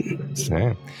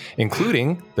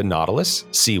 including the Nautilus,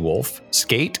 Seawolf,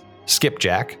 Skate,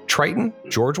 Skipjack, Triton,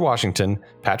 George Washington,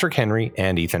 Patrick Henry,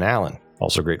 and Ethan Allen.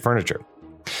 Also great furniture.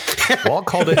 Walt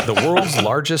called it the world's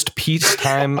largest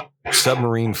peacetime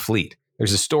submarine fleet.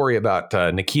 There's a story about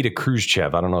Nikita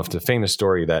Khrushchev. I don't know if it's a famous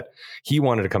story that he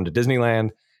wanted to come to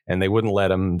Disneyland and they wouldn't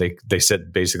let him. They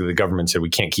said, basically, the government said, we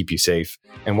can't keep you safe.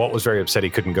 And Walt was very upset he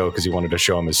couldn't go because he wanted to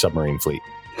show him his submarine fleet.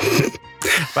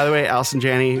 By the way, Allison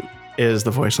Janney is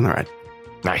the voice on the ride.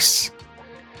 Nice.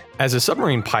 As a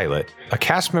submarine pilot, a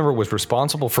cast member was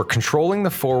responsible for controlling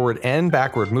the forward and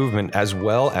backward movement as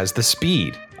well as the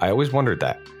speed. I always wondered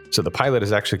that. So the pilot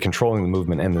is actually controlling the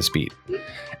movement and the speed.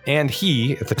 And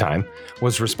he, at the time,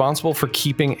 was responsible for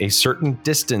keeping a certain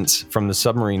distance from the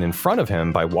submarine in front of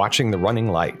him by watching the running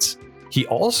lights. He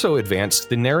also advanced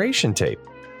the narration tape.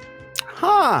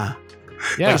 Huh.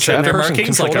 Yeah, so there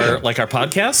markings like our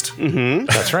podcast? Mm-hmm.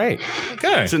 That's right.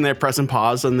 Okay. It's in there pressing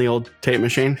pause on the old tape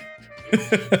machine.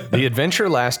 The adventure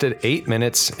lasted 8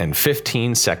 minutes and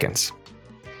 15 seconds.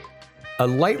 A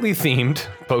lightly themed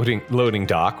loading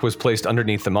dock was placed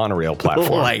underneath the monorail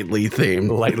platform. Lightly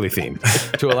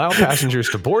themed. To allow passengers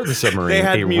to board the submarine, they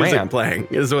had music ramp playing,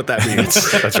 is what that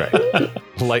means. That's right.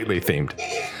 Lightly themed.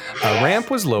 A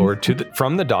ramp was lowered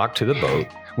from the dock to the boat,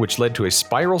 which led to a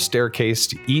spiral staircase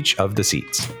to each of the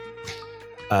seats.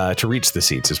 To reach the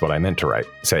seats is what I meant to read.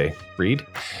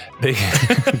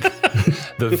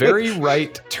 The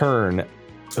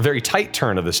very tight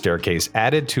turn of the staircase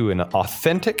added to an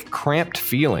authentic cramped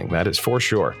feeling, that is for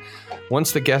sure.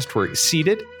 Once the guests were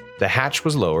seated, the hatch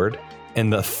was lowered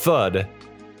and the thud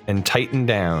and tightened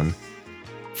down.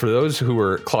 For those who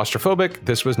were claustrophobic,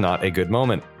 this was not a good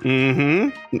moment.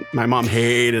 Mm-hmm. My mom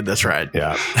hated this ride.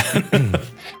 Yeah.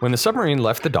 When the submarine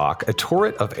left the dock, a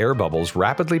torrent of air bubbles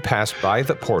rapidly passed by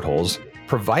the portholes,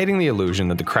 providing the illusion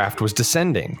that the craft was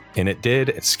descending. And it did.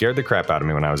 It scared the crap out of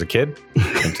me when I was a kid,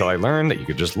 until I learned that you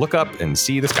could just look up and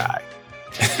see the sky.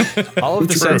 All of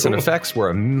the sets and effects were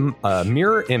a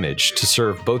mirror image to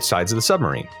serve both sides of the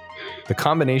submarine. The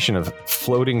combination of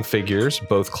floating figures,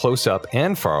 both close up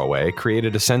and far away,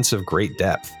 created a sense of great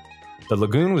depth. The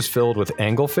lagoon was filled with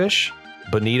anglefish,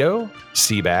 bonito,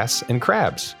 sea bass, and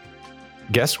crabs.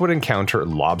 Guests would encounter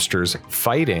lobsters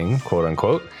fighting, quote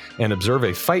unquote, and observe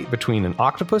a fight between an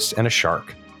octopus and a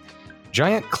shark.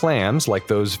 Giant clams, like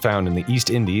those found in the East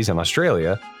Indies and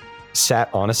Australia, sat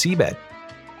on a seabed.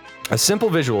 A simple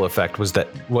visual effect was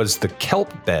the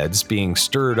kelp beds being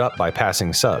stirred up by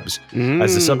passing subs.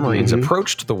 As the submarines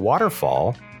approached the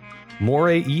waterfall,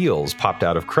 moray eels popped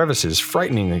out of crevices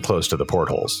frighteningly close to the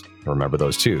portholes. Remember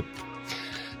those too.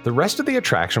 The rest of the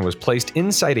attraction was placed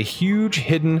inside a huge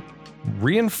hidden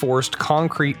reinforced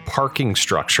concrete parking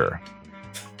structure.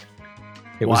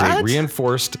 It was a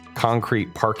reinforced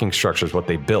concrete parking structure is what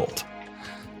they built.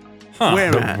 Huh. Wait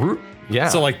a minute. Yeah.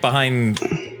 So like behind,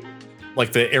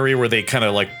 like the area where they kind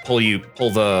of like pull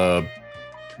the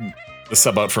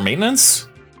sub out for maintenance.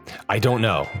 I don't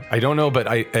know, but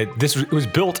it was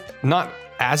built not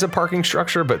as a parking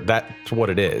structure, but that's what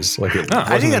it is. Like it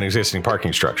wasn't an existing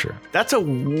parking structure. That's a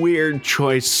weird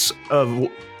choice of.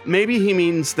 Maybe he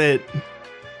means that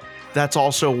that's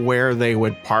also where they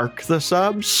would park the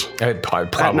subs. It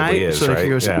probably at night, is, so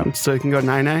right? So they can go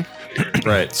nine-night.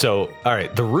 Right. So, all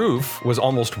right. The roof was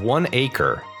almost 1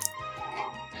 acre.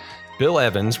 Bill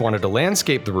Evans wanted to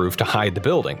landscape the roof to hide the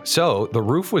building. So the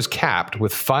roof was capped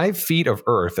with 5 feet of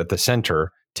earth at the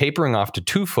center tapering off to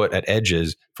 2 foot at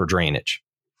edges for drainage.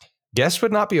 Guests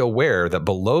would not be aware that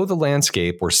below the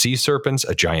landscape were sea serpents,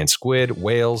 a giant squid,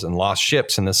 whales, and lost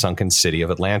ships in the sunken city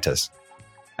of Atlantis.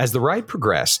 As the ride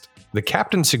progressed, the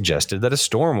captain suggested that a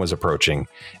storm was approaching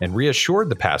and reassured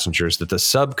the passengers that the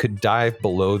sub could dive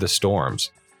below the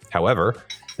storms. However,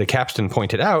 the captain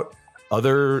pointed out,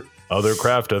 other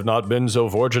craft have not been so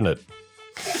fortunate.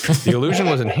 The illusion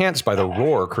was enhanced by the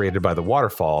roar created by the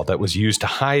waterfall that was used to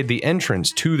hide the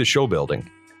entrance to the show building.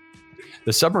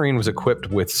 The submarine was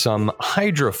equipped with some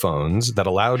hydrophones that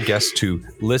allowed guests to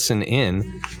listen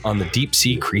in on the deep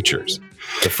sea creatures.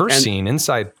 The first scene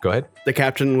inside... Go ahead. The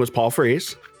captain was Paul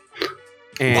Frees.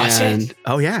 And,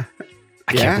 oh, yeah.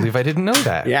 I can't believe I didn't know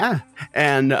that. Yeah.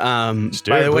 And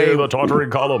by the way, the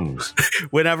tottering columns.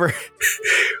 Whenever...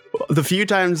 the few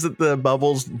times that the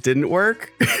bubbles didn't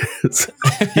work,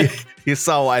 you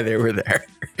saw why they were there.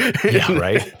 Yeah,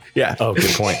 right? Yeah. Oh,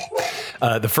 good point.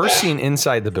 The first scene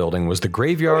inside the building was the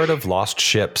graveyard of lost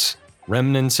ships.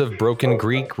 Remnants of broken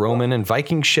Greek, Roman, and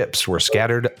Viking ships were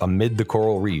scattered amid the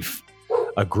coral reef.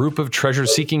 A group of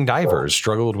treasure-seeking divers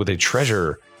struggled with a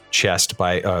treasure chest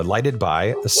lighted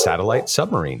by a satellite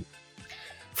submarine.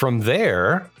 From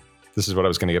there, this is what I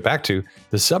was going to get back to,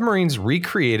 the submarines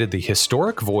recreated the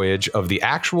historic voyage of the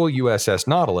actual USS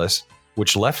Nautilus,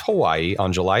 which left Hawaii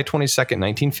on July 22nd,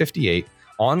 1958,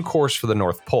 on course for the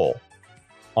North Pole.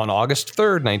 On August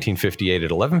 3rd, 1958,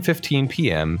 at 11:15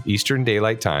 p.m. Eastern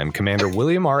Daylight Time, Commander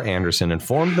William R. Anderson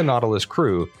informed the Nautilus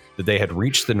crew that they had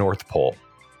reached the North Pole.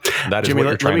 That is Jimmy, what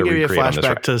you're trying to recreate. let me give you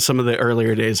a flashback to some of the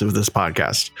earlier days of this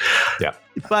podcast. Yeah.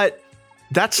 But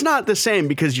that's not the same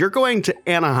because you're going to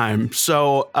Anaheim,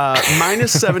 so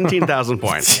minus 17,000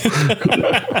 points.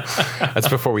 That's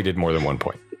before we did more than 1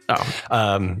 point.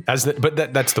 Oh, that's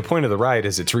the point of the ride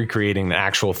is it's recreating the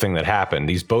actual thing that happened.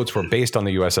 These boats were based on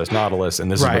the USS Nautilus, and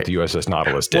this is what the USS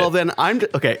Nautilus did. Well, then I'm going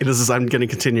to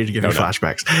continue to give you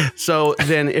flashbacks. So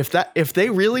then, if they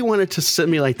really wanted to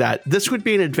simulate that, this would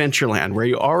be an Adventureland where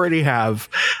you already have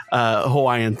a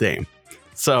Hawaiian theme.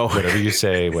 So whatever you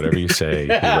say,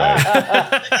 you're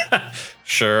right.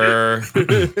 Sure.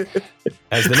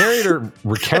 As the narrator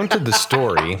recounted the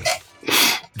story,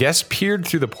 guests peered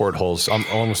through the portholes.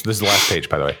 This is the last page,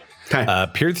 by the way. Okay.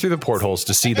 Peered through the portholes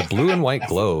to see the blue and white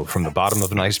glow from the bottom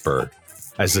of an iceberg.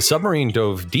 As the submarine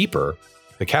dove deeper,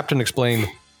 the captain explained,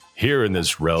 "Here in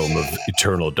this realm of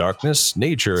eternal darkness,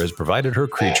 nature has provided her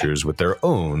creatures with their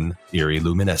own eerie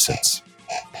luminescence."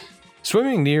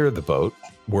 Swimming near the boat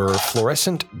were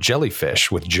fluorescent jellyfish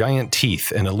with giant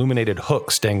teeth and illuminated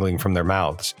hooks dangling from their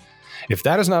mouths. If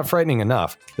that is not frightening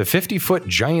enough, the 50-foot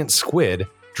giant squid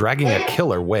dragging a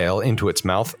killer whale into its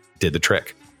mouth did the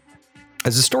trick.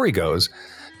 As the story goes,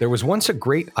 there was once a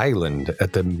great island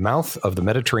at the mouth of the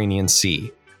Mediterranean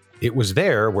Sea. It was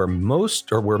there where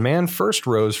man first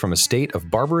rose from a state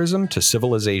of barbarism to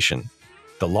civilization.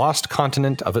 The lost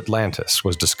continent of Atlantis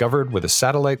was discovered with a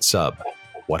satellite sub.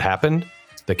 What happened?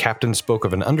 The captain spoke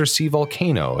of an undersea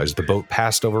volcano as the boat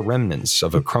passed over remnants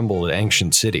of a crumbled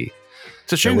ancient city.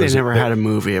 It's a shame they never had a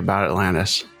movie about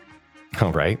Atlantis.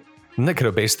 Oh, right. And they could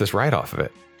have based this right off of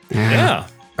it. Yeah.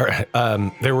 All right.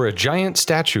 There were a giant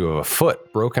statue of a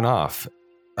foot broken off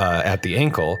at the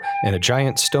ankle and a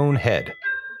giant stone head.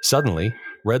 Suddenly,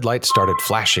 red lights started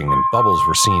flashing and bubbles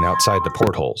were seen outside the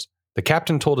portholes. The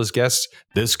captain told his guests,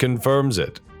 "This confirms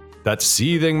it. That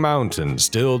seething mountain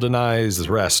still denies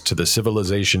rest to the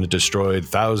civilization it destroyed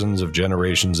thousands of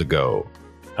generations ago.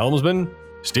 Helmsman,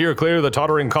 steer clear the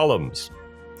tottering columns."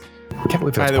 I can't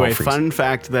believe that's By the way, Paul Frees. fun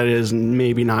fact that is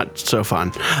maybe not so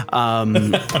fun.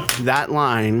 That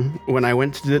line, when I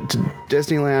went to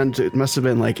Disneyland, it must have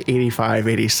been like 85,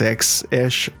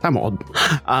 86-ish. I'm old.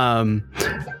 I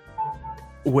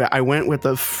went with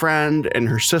a friend, and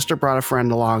her sister brought a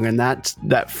friend along, and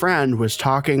that friend was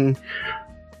talking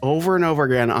over and over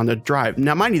again on the drive.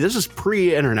 Now, mind you, this is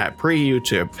pre-internet,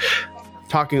 pre-YouTube,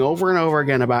 talking over and over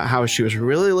again about how she was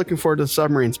really looking forward to the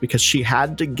submarines because she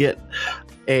had to get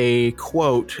a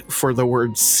quote for the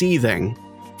word seething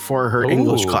for her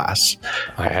English class.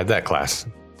 I had that class.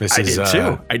 I did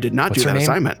too. I did not do that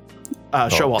assignment.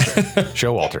 Showalter.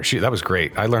 Showalter. That was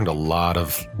great. I learned a lot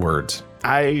of words.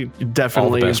 I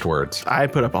definitely all the best words. I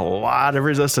put up a lot of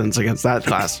resistance against that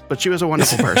class, but she was a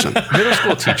wonderful person. Middle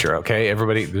school teacher, okay?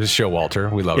 Everybody, this is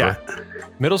Showalter. We love her.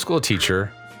 Middle school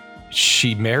teacher.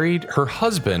 She married, her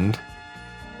husband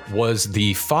was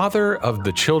the father of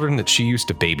the children that she used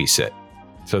to babysit.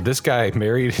 So this guy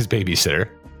married his babysitter.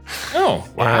 Oh,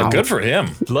 wow. Good for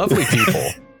him. Lovely people.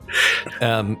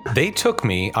 They took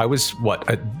me, I was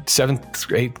seventh,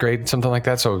 8th grade, something like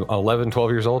that. So 11,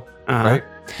 12 years old, right?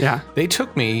 Yeah. They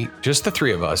took me, just the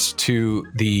three of us, to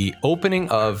the opening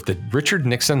of the Richard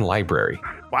Nixon Library.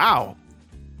 Wow.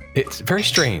 It's very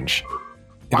strange.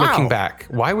 Wow. Looking back,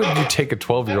 why would you take a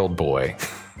 12-year-old boy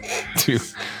to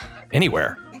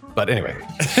anywhere? But anyway,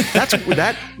 that's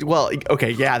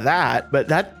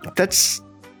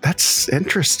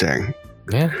interesting.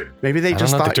 Yeah. Maybe they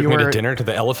just thought they took you me were to dinner to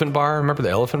the Elephant Bar. Remember the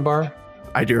Elephant Bar?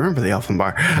 I do remember the Elephant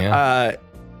Bar. Yeah.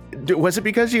 Was it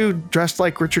because you dressed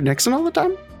like Richard Nixon all the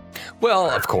time? Well,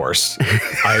 of course.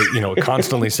 I,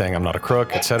 constantly saying I'm not a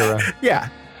crook, etc. Yeah.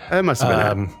 That must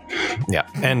have been it. Yeah.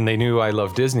 And they knew I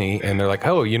love Disney, and they're like,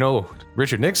 oh,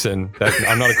 Richard Nixon,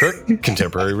 I'm not a crook,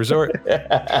 contemporary resort.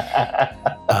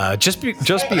 Just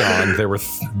beyond, there were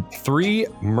 3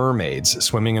 mermaids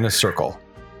swimming in a circle,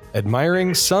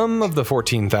 admiring some of the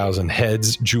 14,000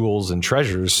 heads, jewels, and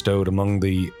treasures stowed among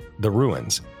the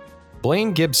ruins.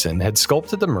 Blaine Gibson had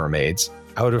sculpted the mermaids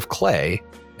out of clay,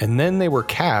 and then they were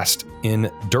cast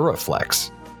in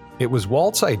Duraflex. It was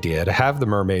Walt's idea to have the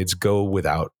mermaids go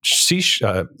without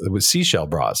with seashell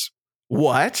bras.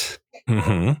 What?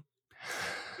 Mm-hmm.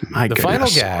 The final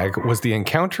gag was the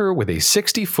encounter with a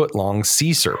 60-foot-long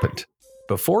sea serpent.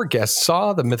 Before guests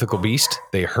saw the mythical beast,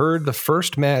 they heard the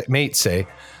first mate say,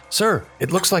 "Sir,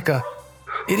 it looks like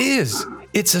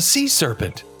it's a sea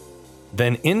serpent."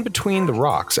 Then in between the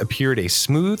rocks appeared a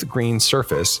smooth green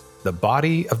surface, the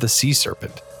body of the sea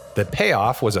serpent. The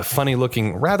payoff was a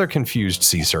funny-looking, rather confused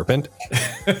sea serpent.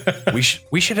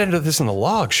 We should enter this in the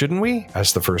log, shouldn't we?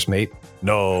 Asked the first mate.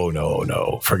 No,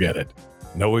 forget it.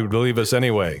 No one would believe us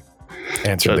anyway,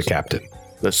 answered the captain.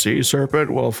 The sea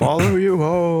serpent will follow you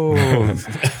home.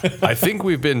 I think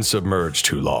we've been submerged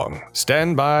too long.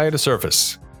 Stand by to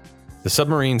surface. The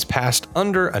submarines passed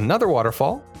under another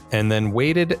waterfall and then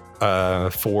waited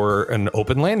for an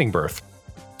open landing berth.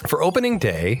 For opening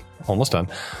day, almost done,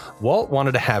 Walt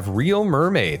wanted to have real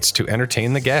mermaids to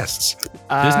entertain the guests.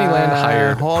 Disneyland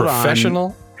hired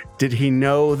professional. Did he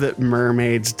know that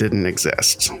mermaids didn't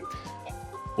exist?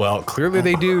 Well, clearly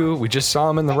they do. We just saw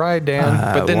them in the ride,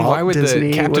 Dan. But then why would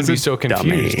the captain be so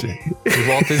confused?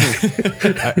 Walt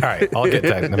Disney. All right, I'll get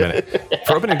that in a minute.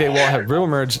 For opening day, Walt had real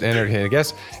mermaids to entertain the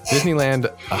guests.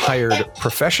 Disneyland hired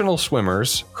professional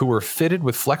swimmers who were fitted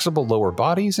with flexible lower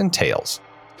bodies and tails.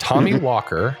 Tommy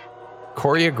Walker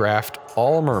choreographed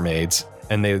all mermaids,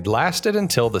 and they lasted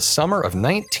until the summer of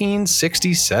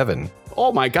 1967.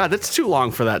 Oh my God, that's too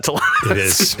long for that to last. It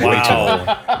is.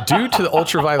 Wow. Due to the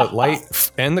ultraviolet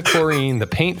light and the chlorine, the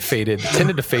paint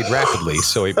tended to fade rapidly,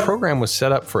 so a program was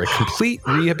set up for a complete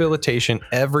rehabilitation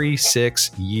every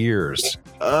 6 years.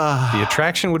 The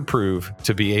attraction would prove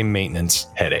to be a maintenance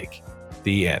headache.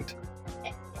 The end.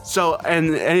 So,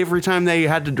 and every time they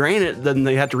had to drain it, then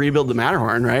they had to rebuild the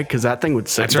Matterhorn, right? Because that thing would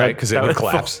sink. That's right, because it would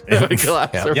collapse. It would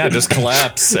collapse. Yeah, just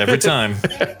collapse every time.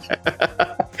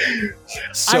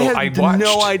 So I had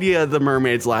no idea the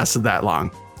mermaids lasted that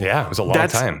long. Yeah, it was a long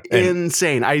time.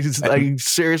 Insane. I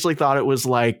seriously thought it was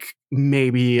like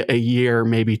maybe a year,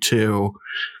 maybe 2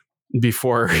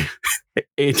 before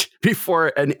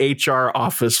an HR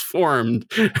office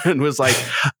formed and was like,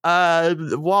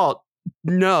 Walt,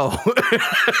 no,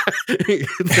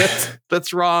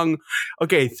 that's wrong.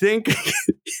 Okay, think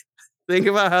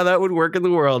about how that would work in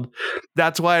the world.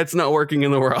 That's why it's not working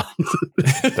in the world.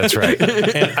 That's right.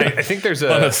 And I think there's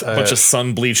a bunch of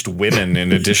sun-bleached women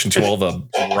in addition to all the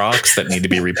rocks that need to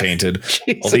be repainted.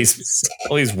 All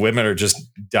these women are just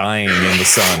dying in the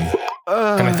sun.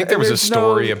 And I think there was a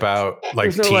story about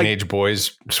teenage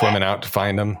boys swimming out to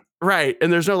find them. Right.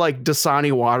 And there's no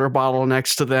Dasani water bottle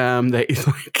next to them. They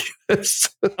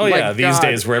these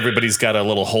days where everybody's got a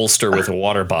little holster with a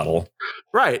water bottle.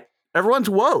 Right. Everyone's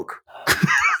woke.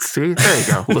 See, there you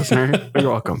go, listener. You're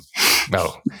welcome.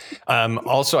 No.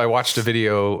 Also, I watched a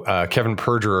video, Kevin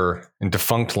Perjurer in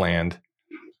Defunct Land.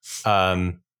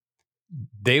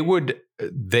 They would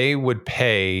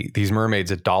pay these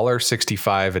mermaids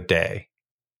 $1.65 a day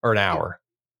or an hour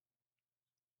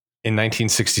in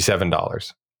 1967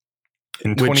 dollars.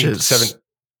 In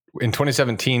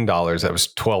 2017 dollars, that was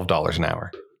 $12 an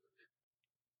hour.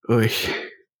 Oy. So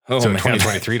in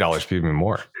 2023 dollars, even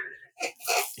more.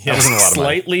 Yeah,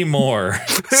 slightly more.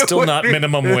 Still not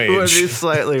minimum wage. It would be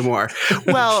slightly more.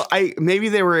 Well, maybe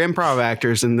they were improv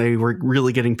actors and they were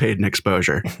really getting paid in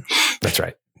exposure. That's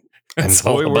right. And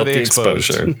boy, were they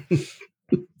exposure. Can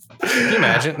you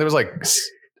imagine? There was I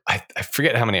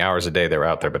forget how many hours a day they were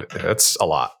out there, but that's a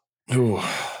lot. Ooh.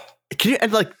 Can you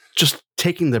just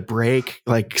taking the break,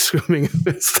 like swimming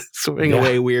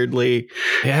away weirdly.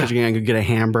 Yeah. Because you're going to go get a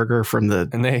hamburger from the...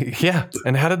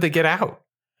 And how did they get out?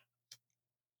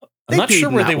 I'm not sure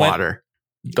where they water.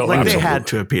 went. They had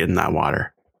to have peed in that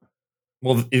water.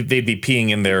 Well, they'd be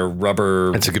peeing in their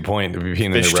rubber... That's a good point. They'd be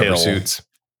peeing in their rubber suits.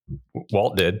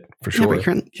 Walt did, for sure.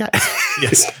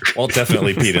 Yes, Walt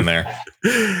definitely peed in there.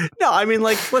 No, I mean,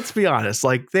 like, let's be honest.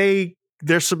 Like,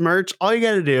 they're submerged. All you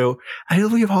got to do,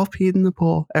 we've all peed in the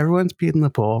pool. Everyone's peed in the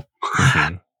pool.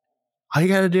 Mm-hmm. All you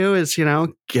got to do is,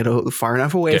 get far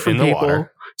enough away from people.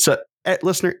 Water. So,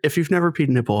 listener, if you've never peed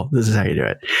in a pool, this is how you do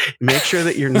it. Make sure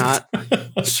that you're not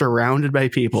surrounded by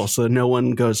people, so no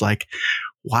one goes like,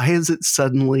 why is it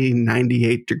suddenly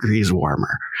 98 degrees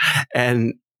warmer?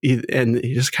 And you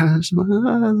just kind of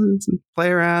play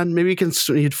around. Maybe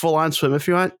you'd full on swim if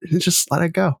you want, and just let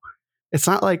it go. It's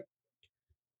not like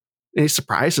any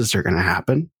surprises are going to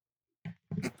happen.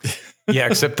 Yeah,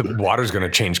 except the water's going to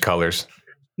change colors.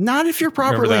 Not if you're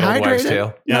properly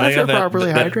hydrated. Not if you're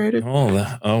properly hydrated.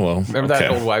 Oh well. Remember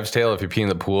that old wives' tale? If you pee in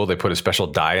the pool, they put a special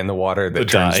dye in the water that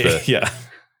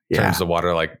turns the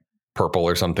water like purple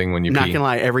or something when you pee. Not gonna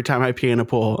lie, every time I pee in a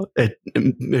pool,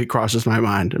 it crosses my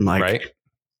mind. I'm like, right?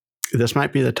 This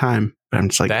might be the time. But I'm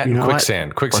just like, that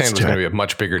quicksand. Quicksand was going to be a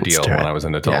much bigger deal when I was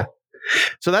an adult. Yeah.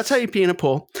 So that's how you pee in a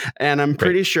pool. And I'm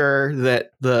pretty sure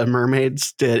that the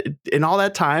mermaids did in all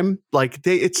that time. Like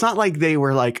it's not like they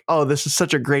were like, oh, this is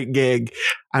such a great gig.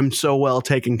 I'm so well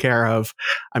taken care of.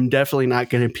 I'm definitely not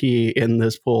going to pee in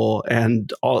this pool.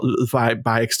 And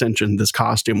by extension, this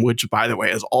costume, which by the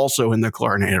way, is also in the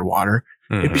chlorinated water.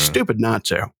 Mm-hmm. It'd be stupid not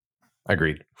to.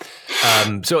 Agreed.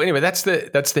 So anyway, that's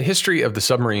the history of the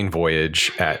submarine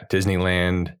voyage at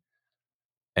Disneyland.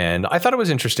 And I thought it was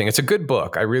interesting. It's a good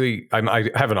book. I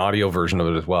have an audio version of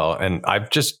it as well. And I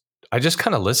just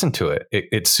kind of listen to it.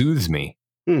 It soothes me.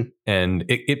 And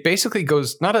it basically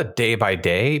goes not a day by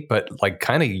day, but like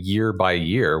kind of year by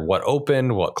year, what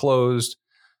opened, what closed,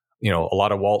 a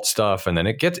lot of Walt stuff. And then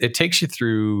it takes you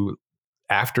through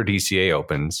after DCA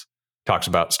opens, talks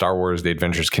about Star Wars, The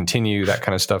Adventures Continue, that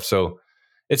kind of stuff. So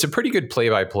it's a pretty good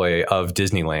play-by-play of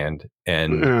Disneyland.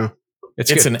 And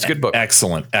It's a good book.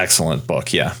 Excellent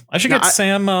book. Yeah. I should get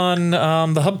Sam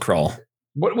on the hub crawl.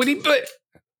 What would he put?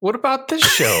 What about this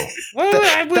show?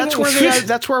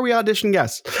 That's where we audition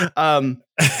guests.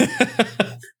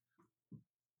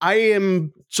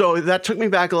 So that took me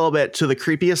back a little bit to the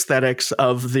creepy aesthetics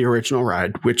of the original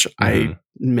ride, which I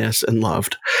miss and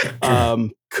loved.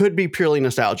 Could be purely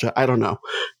nostalgia. I don't know.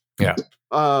 Yeah.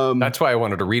 That's why I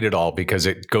wanted to read it all, because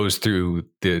it goes through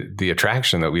the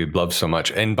attraction that we love so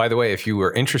much. And by the way, if you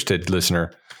were interested,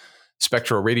 listener,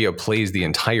 Spectral Radio plays the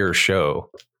entire show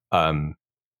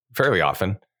fairly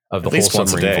often of the whole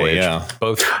submarine voyage. Yeah.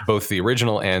 Both the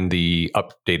original and the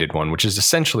updated one, which is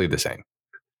essentially the same.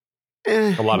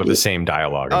 A lot of the same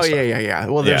dialogue. Yeah.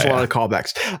 Well, there's a lot of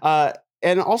callbacks.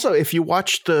 And also, if you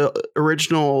watch the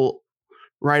original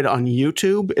ride on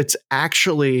YouTube, it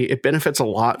benefits a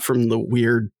lot from the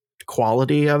weird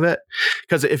quality of it.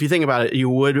 Because if you think about it, you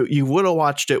would have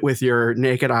watched it with your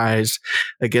naked eyes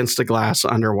against a glass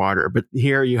underwater. But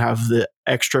here you have the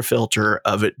extra filter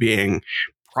of it being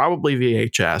probably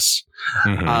VHS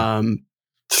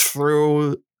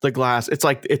through the glass. It's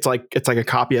like a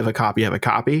copy of a copy of a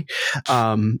copy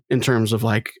in terms of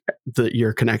like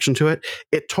your connection to it.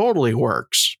 It totally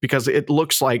works because it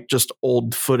looks like just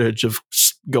old footage of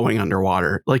going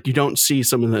underwater. Like you don't see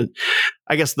some of the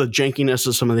jankiness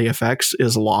of some of the effects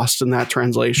is lost in that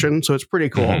translation. So it's pretty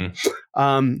cool.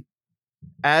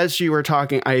 As you were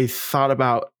talking, I thought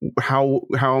about how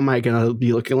am I going to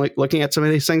be looking at some of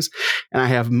these things, and I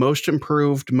have most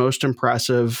improved, most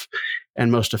impressive,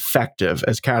 and most effective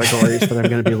as categories that I'm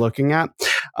going to be looking at.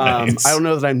 Nice. I don't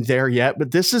know that I'm there yet,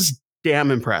 but this is damn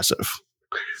impressive.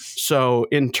 So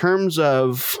in terms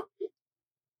of,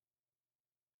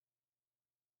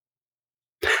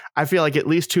 I feel like at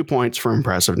least 2 points for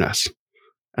impressiveness.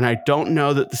 And I don't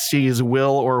know that the Seas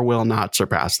will or will not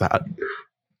surpass that.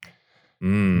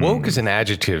 Woke is an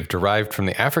adjective derived from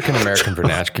the African American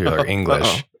vernacular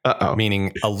English,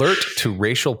 meaning alert to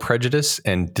racial prejudice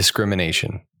and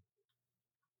discrimination.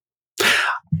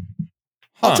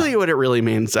 I'll tell you what it really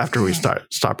means after we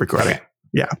stop recording. Okay.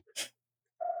 Yeah.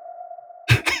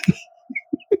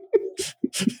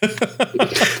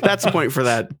 That's the point for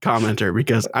that commenter,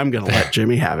 because I'm going to let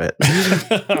Jimmy have it.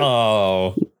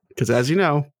 Because as you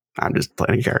know, I'm just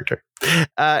playing a character.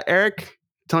 Eric,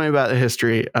 tell me about the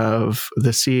history of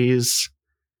the Seas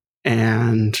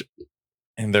and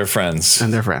their friends.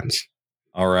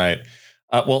 All right.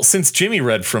 Well, since Jimmy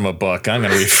read from a book, I'm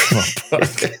going to read from a book.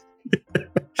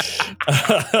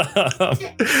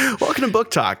 Welcome to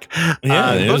Book Talk. Book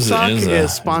Talk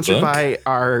is sponsored by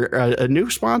our a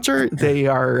new sponsor. They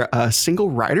are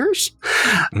Single Writers.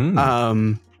 Wait.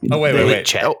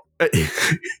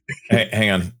 Hang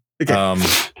on. Okay.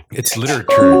 It's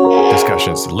literature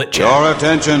discussions. Lit chat. Your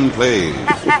attention, please.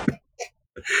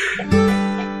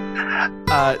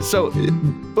 So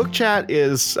Book Chat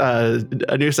is a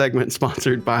new segment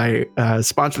sponsored by a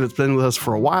sponsor that's been with us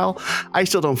for a while. I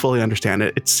still don't fully understand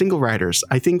it. It's Single Writers.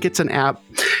 I think it's an app,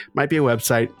 might be a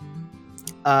website.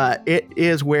 It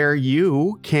is where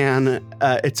you can,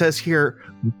 it says here,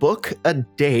 book a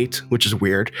date, which is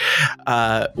weird,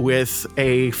 with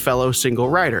a fellow single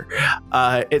writer.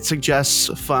 It suggests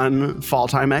fun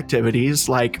fall-time activities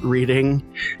like reading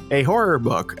a horror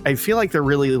book. I feel like they're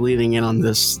really leaning in on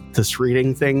this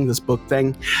reading thing, this book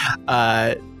thing.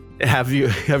 It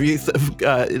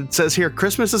says here,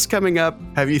 Christmas is coming up.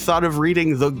 Have you thought of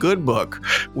reading The Good Book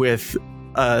with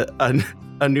a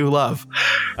new love?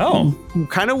 Oh,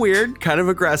 kind of weird, kind of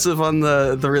aggressive on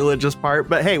the religious part,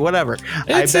 but hey, whatever.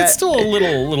 It's still a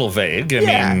little vague.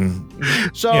 I mean,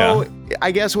 so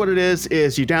I guess what it is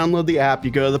you download the app,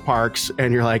 you go to the parks,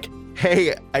 and you're like,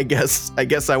 hey, I guess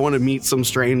I want to meet some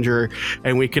stranger,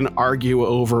 and we can argue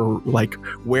over like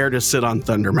where to sit on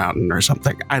Thunder Mountain or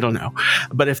something. I don't know,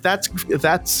 but if that's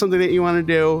something that you want to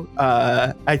do,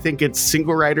 I think it's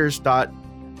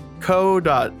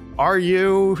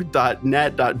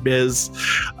singlewriters.co.ru.net.biz,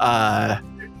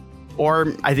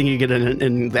 or I think you get it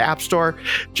in the App Store.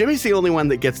 Jimmy's the only one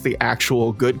that gets the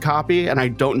actual good copy, and I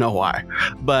don't know why.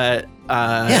 But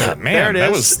there it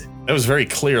is. That was very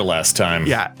clear last time.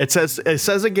 Yeah, it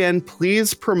says again,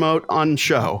 please promote on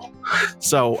show.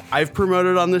 So I've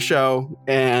promoted on the show,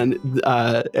 and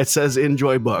it says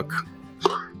enjoy book.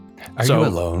 Are you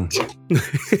alone? Do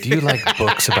you like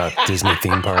books about Disney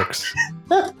theme parks?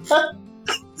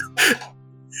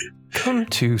 Come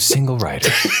to Single Writer.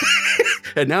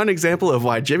 And now an example of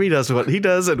why Jimmy does what he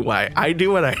does and why I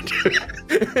do what I do.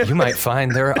 You might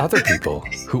find there are other people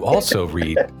who also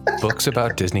read books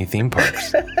about Disney theme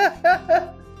parks.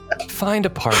 Find a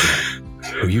partner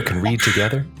who you can read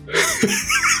together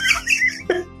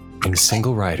in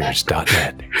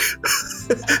singlewriters.net.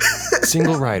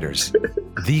 Single Writers,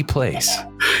 the place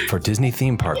for Disney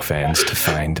theme park fans to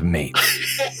find a mate.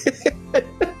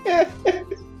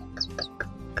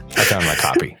 I found my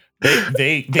copy.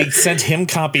 They sent him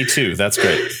copy too. That's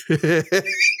great.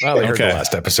 Well, they heard the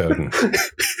last episode. And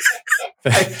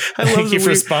Thank you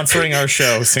for sponsoring our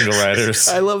show, Single Writers.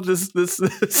 I love this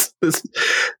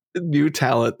new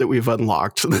talent that we've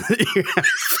unlocked.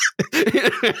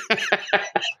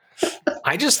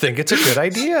 I just think it's a good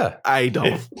idea. I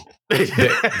don't.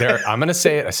 I'm going to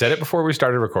say it. I said it before we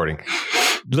started recording.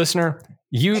 Listener,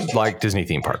 you like Disney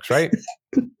theme parks, right?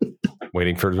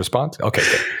 Waiting for the response? Okay,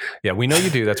 good. Yeah, we know you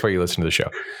do. That's why you listen to the show.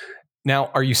 Now,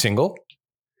 are you single?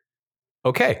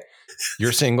 Okay.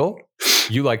 You're single.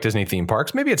 You like Disney theme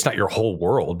parks. Maybe it's not your whole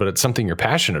world, but it's something you're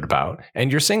passionate about, and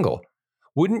you're single.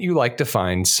 Wouldn't you like to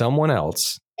find someone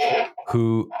else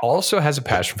who also has a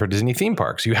passion for Disney theme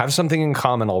parks? You have something in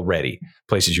common already.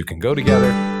 Places you can go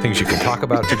together, things you can talk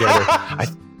about together.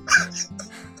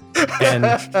 And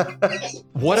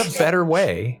what a better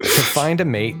way to find a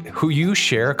mate who you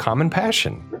share a common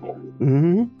passion.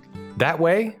 Mm-hmm. That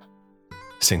way,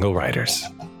 Single Writers.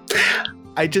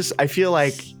 I feel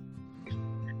like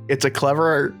it's a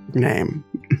clever name,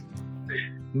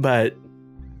 but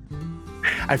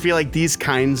I feel like these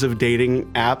kinds of dating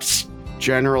apps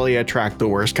generally attract the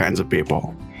worst kinds of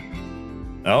people.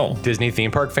 Oh, Disney theme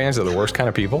park fans are the worst kind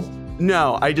of people?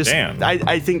 No, I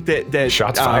think that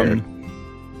shots fired.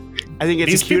 I think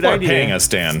it's These a cute people idea. Are paying us,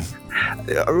 Dan.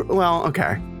 Well,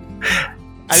 okay.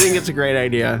 I think it's a great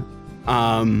idea.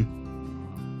 I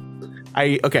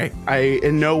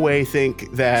in no way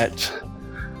think that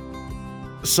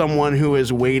someone who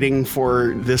is waiting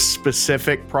for this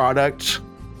specific product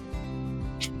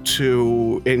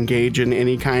to engage in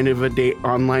any kind of a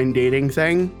online dating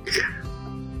thing.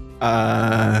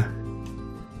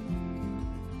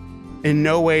 In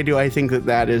no way do I think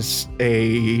that is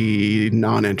a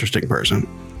non-interesting person.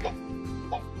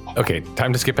 Okay,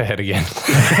 time to skip ahead again.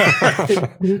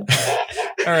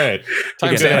 All right,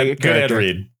 time to good ad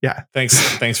read. Yeah,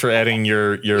 thanks for adding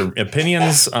your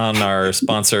opinions on our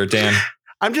sponsor, Dan.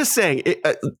 I'm just saying,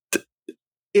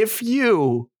 if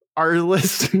you are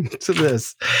listening to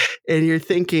this and you're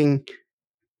thinking,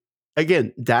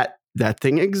 again, that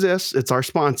thing exists, it's our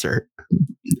sponsor.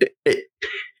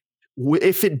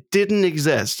 If it didn't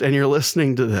exist and you're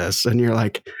listening to this and you're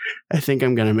like, I think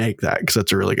I'm going to make that because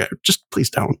it's really good. Just please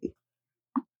don't.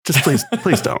 Just please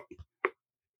don't.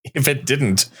 if it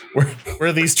didn't, where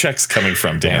are these checks coming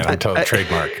from, Dan? I'm told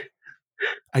trademark.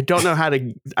 I don't know how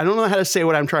to say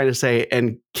what I'm trying to say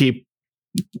and keep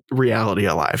reality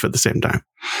alive at the same time.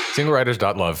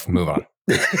 Singleriders.love. Move on.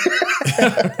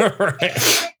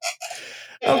 Right.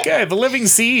 Okay, the Living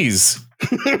Seas.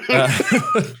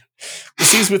 The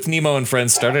Seas with Nemo and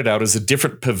Friends started out as a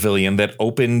different pavilion that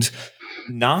opened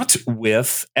not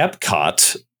with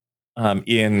Epcot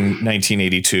in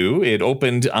 1982. It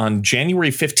opened on January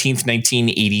 15th,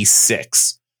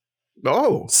 1986.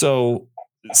 Oh. So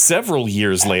several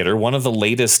years later, one of the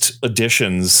latest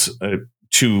additions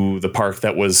to the park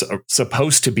that was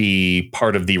supposed to be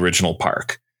part of the original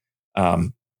park.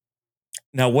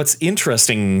 Now, what's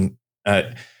interesting...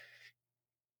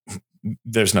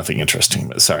 there's nothing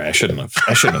interesting. Sorry, I shouldn't have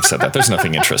said that. There's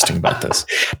nothing interesting about this.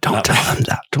 Don't tell them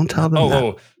that. Don't tell them that.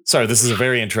 Oh, sorry. This is a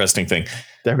very interesting thing.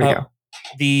 There we go.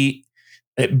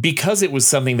 Because it was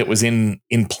something that was in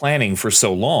planning for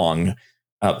so long,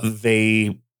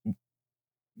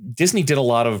 Disney did a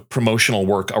lot of promotional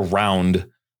work around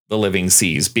the Living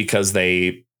Seas because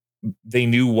they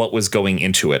knew what was going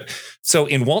into it. So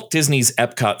in Walt Disney's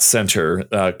Epcot Center,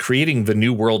 creating the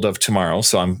new world of tomorrow.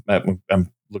 So I'm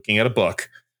looking at a book.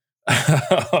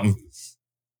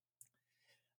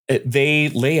 They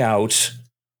lay out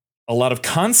a lot of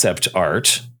concept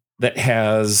art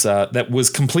that was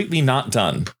completely not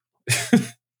done.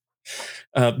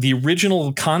 The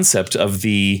original concept of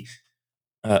the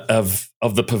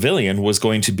pavilion was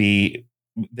going to be,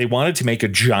 they wanted to make a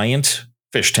giant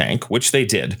fish tank, which they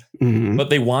did, but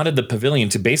they wanted the pavilion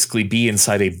to basically be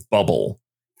inside a bubble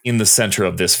in the center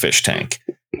of this fish tank.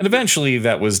 And eventually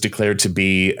that was declared to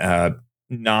be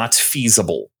not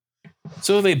feasible.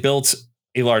 So they built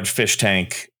a large fish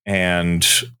tank and,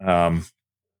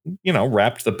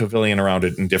 wrapped the pavilion around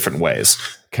it in different ways.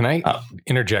 Can I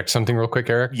interject something real quick,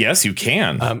 Eric? Yes, you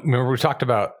can. Remember we talked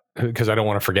about, because I don't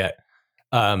want to forget,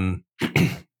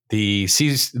 the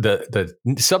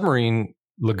submarine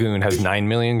lagoon has 9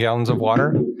 million gallons of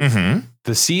water. Mm-hmm.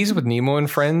 The Seas with Nemo and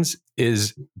Friends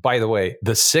is, by the way,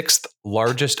 the 6th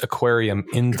largest aquarium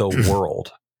in the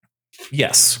world.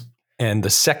 Yes. And the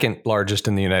 2nd largest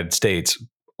in the United States,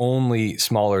 only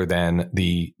smaller than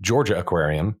the Georgia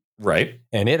Aquarium. Right.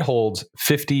 And it holds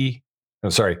 5.7.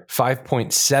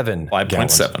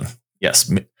 5.7.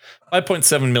 Yes.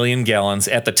 5.7 million gallons.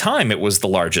 At the time, it was the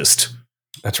largest.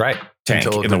 That's right. Tank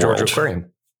Until in the Georgia world.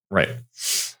 Aquarium. Right.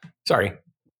 Sorry.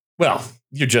 Well,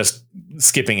 you're just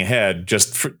skipping ahead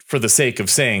just for the sake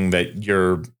of saying that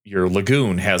your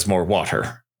lagoon has more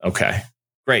water. Okay.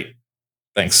 Great.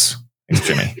 Thanks,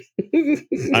 Jimmy.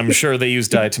 I'm sure they use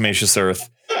diatomaceous earth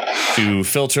to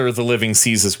filter the Living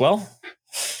Seas as well.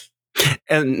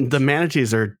 And the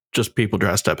manatees are just people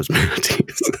dressed up as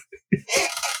manatees.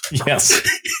 Yes.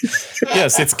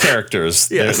 Yes, it's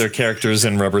characters. Yes. They're characters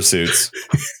in rubber suits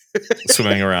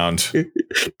swimming around.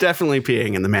 Definitely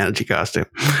peeing in the manatee costume.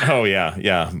 Oh, yeah.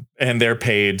 Yeah. And they're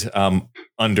paid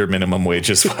under minimum wage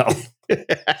as well.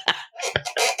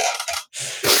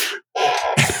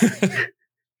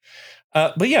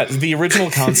 But yeah, the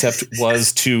original concept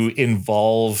was to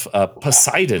involve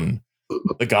Poseidon,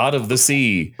 the god of the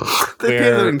sea. They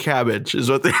pay them in cabbage, is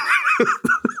what they.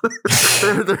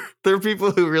 they're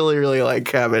people who really, really like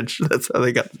cabbage. That's how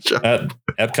they got the job.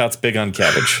 Epcot's big on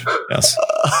cabbage. Yes.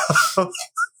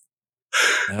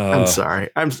 I'm sorry.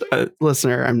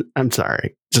 Listener. I'm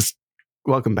sorry. Just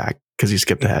welcome back because you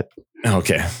skipped ahead.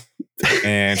 Okay.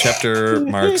 And chapter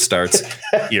mark starts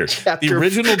here. The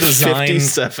original design.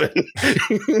 57.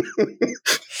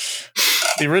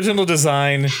 The original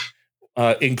design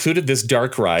included this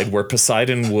dark ride where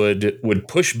Poseidon would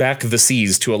push back the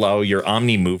seas to allow your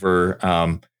Omni mover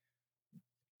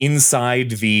inside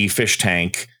the fish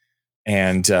tank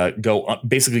and go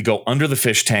under the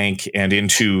fish tank and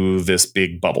into this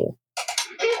big bubble.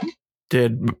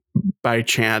 Did by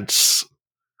chance?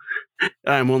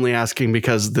 I'm only asking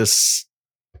because this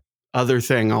other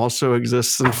thing also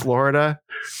exists in Florida.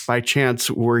 By chance,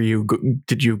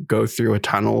 did you go through a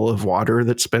tunnel of water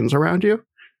that spins around you?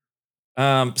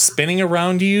 Spinning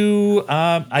around you.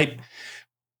 I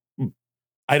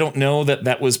don't know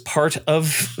that was part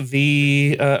of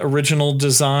the original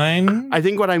design. I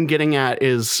think what I'm getting at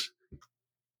is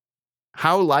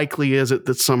how likely is it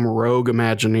that some rogue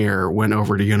Imagineer went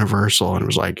over to Universal and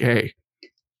was like, hey,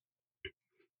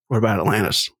 what about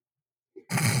Atlantis?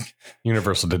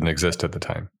 Universal didn't exist at the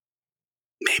time.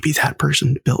 Maybe that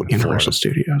person built Universal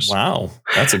Studios. Wow,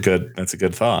 that's a good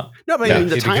thought. No, but I mean,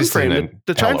 the time frame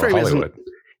isn't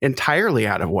entirely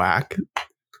out of whack.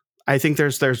 I think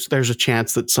there's a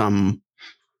chance that some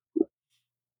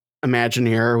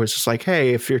Imagineer was just like,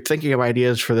 hey, if you're thinking of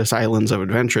ideas for this Islands of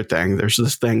Adventure thing, there's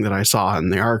this thing that I saw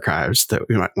in the archives that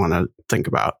we might want to think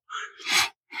about.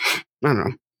 I don't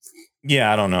know.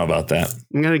 Yeah, I don't know about that.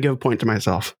 I'm going to give a point to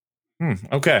myself.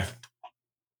 Okay.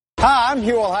 Hi, I'm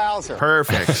Huell Hauser.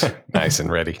 Perfect. Nice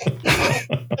and ready.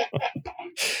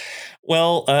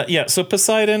 Well, so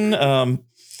Poseidon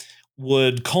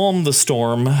would calm the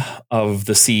storm of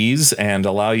the seas and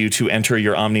allow you to enter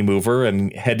your Omnimover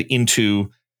and head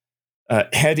into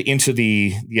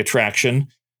the attraction.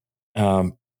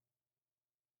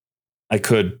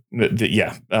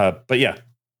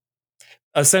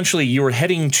 Essentially, you were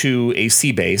heading to a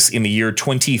sea base in the year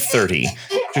 2030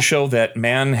 to show that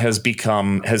man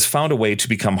has found a way to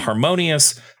become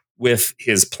harmonious with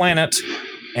his planet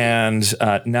and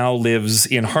now lives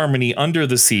in harmony under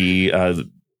the sea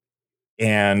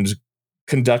and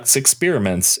conducts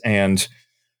experiments and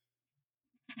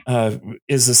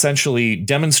is essentially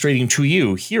demonstrating to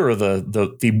you, here are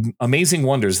the amazing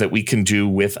wonders that we can do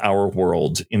with our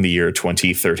world in the year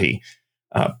 2030.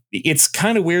 It's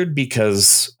kind of weird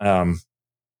because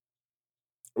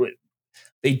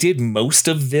they did most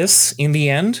of this in the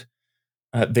end.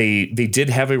 They did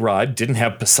have a ride, didn't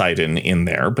have Poseidon in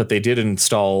there, but they did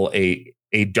install a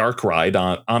dark ride,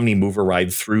 Omnimover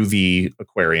ride through the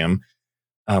aquarium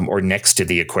or next to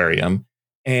the aquarium.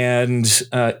 And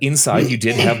inside you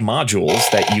did have modules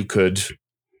that you could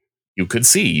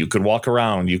see, you could walk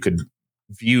around, you could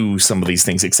view some of these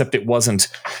things, except it wasn't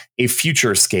a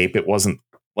futurescape. It wasn't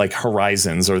like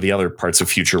Horizons or the other parts of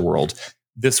Future World.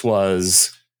 This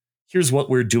was, here's what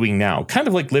we're doing now, kind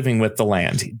of like Living with the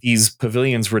Land. These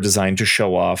pavilions were designed to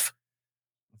show off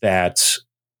that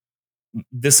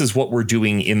this is what we're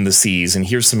doing in the seas, and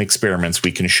here's some experiments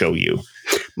we can show you.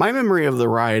 My memory of the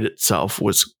ride itself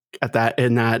was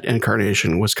in that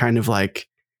incarnation was kind of like,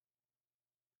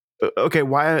 okay,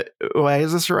 why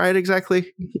is this a ride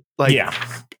exactly? Like, yeah,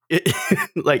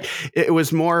 it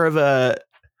was more of a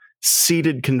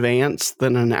seated conveyance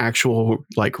than an actual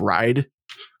like ride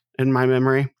in my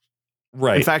memory.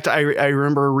 Right. In fact, I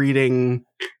remember reading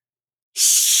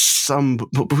it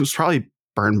was probably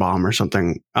Birnbaum or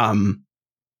something.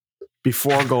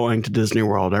 Before going to Disney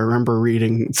World, I remember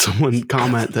reading someone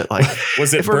comment that like,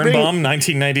 was it Birnbaum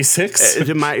 1996?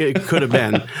 It could have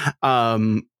been,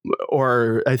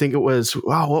 or I think it was.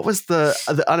 Wow, what was the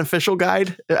unofficial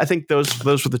guide? I think those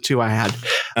were the two I had.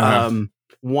 Uh-huh.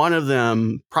 One of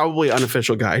them probably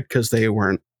unofficial guide because they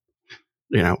weren't,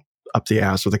 up the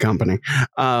ass with the company.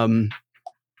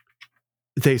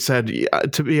 They said,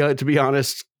 to be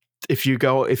honest, if you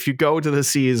go to the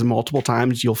seas multiple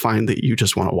times, you'll find that you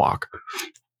just want to walk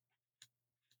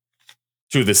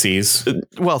through the seas.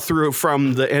 Well,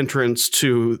 from the entrance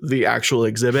to the actual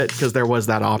exhibit, because there was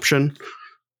that option.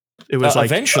 It was like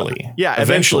eventually,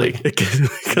 eventually.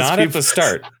 Not at the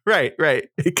start, right?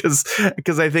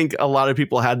 Because I think a lot of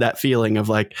people had that feeling of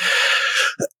like,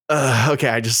 okay,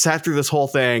 I just sat through this whole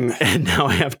thing, and now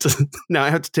I have to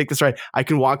take this ride. I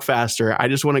can walk faster. I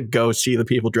just want to go see the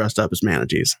people dressed up as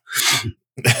manatees.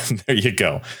 There you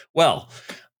go. Well,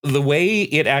 the way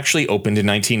it actually opened in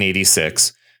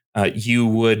 1986, you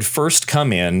would first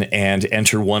come in and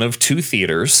enter one of two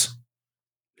theaters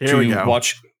to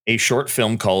watch a short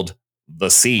film called The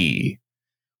Sea,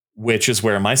 which is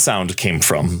where my sound came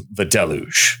from, The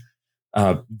Deluge.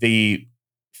 The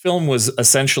film was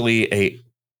essentially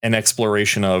an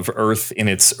exploration of Earth in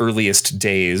its earliest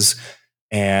days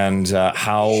and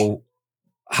how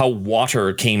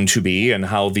water came to be and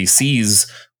how the seas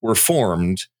were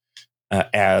formed.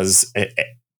 As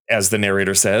the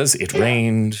narrator says, it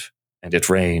rained and it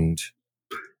rained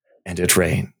and it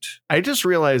rained. I just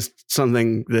realized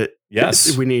something that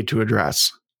we need to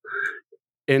address.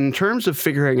 In terms of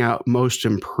figuring out most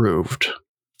improved,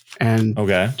 and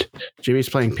Jimmy's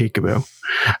playing peekaboo.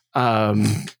 I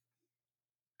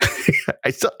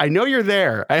know you're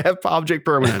there. I have object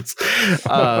permanence.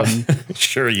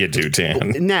 Sure you do,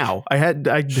 Dan. Now I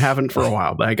haven't for a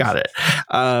while, but I got it.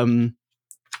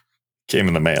 Came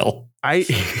in the mail.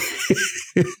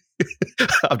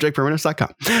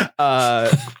 Objectpermanence.com.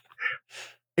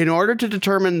 In order to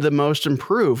determine the most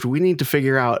improved, we need to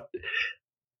figure out,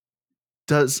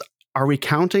 are we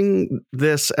counting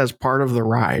this as part of the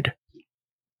ride?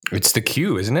 It's the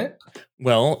queue, isn't it?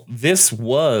 Well, this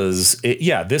was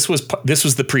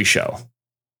the pre-show.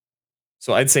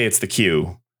 So I'd say it's the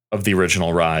queue of the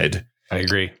original ride. I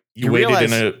agree. You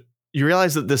realize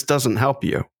that this doesn't help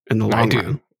you in the long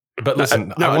run. But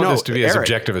listen, I want this to be as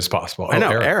objective as possible. I know,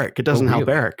 Eric. It doesn't help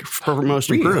Eric for most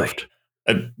improved.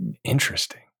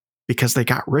 Interesting. Because they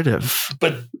got rid of.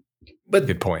 But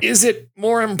good point. Is it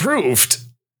more improved?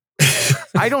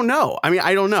 I don't know. I mean,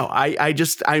 I don't know. I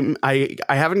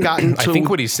haven't gotten to. I think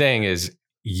what he's saying is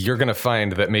you're going to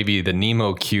find that maybe the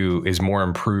Nemo queue is more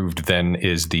improved than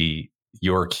is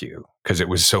your queue because it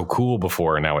was so cool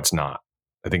before and now it's not.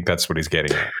 I think that's what he's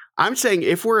getting at. I'm saying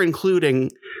if we're including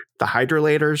the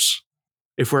hydrolators,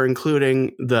 if we're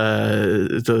including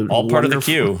the all part of the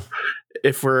queue,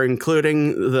 if we're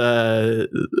including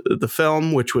the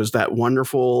film, which was that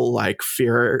wonderful like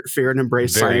fear and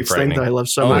embrace Very science thing that I love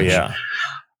so much. Yeah.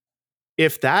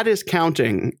 If that is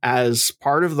counting as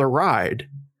part of the ride,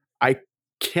 I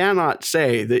cannot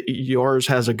say that yours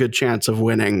has a good chance of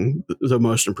winning the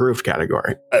most improved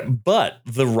category. But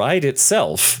the ride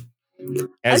itself,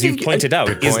 as you've pointed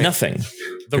out, is nothing.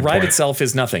 The ride itself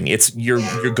is nothing. It's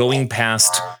you're going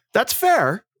past. That's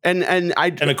fair. And an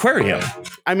aquarium.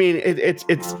 I mean,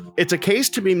 it's a case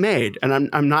to be made, and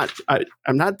I'm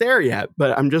not there yet,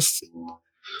 but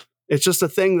it's just a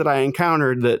thing that I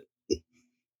encountered that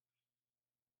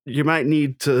you might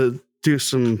need to do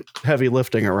some heavy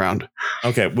lifting around.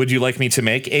 Okay, would you like me to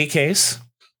make a case?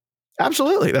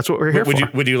 Absolutely, that's what we're here for.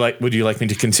 Would you like me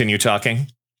to continue talking?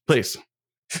 Please.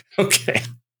 Okay.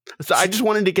 So I just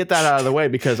wanted to get that out of the way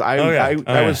because I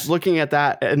was looking at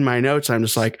that in my notes. I'm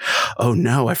just like, oh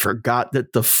no, I forgot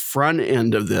that the front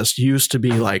end of this used to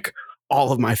be like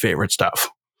all of my favorite stuff.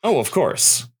 Oh, of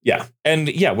course. Yeah. And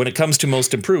yeah, when it comes to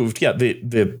most improved, yeah,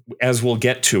 the as we'll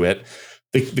get to it,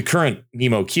 the current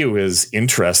Nemo queue is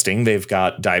interesting. They've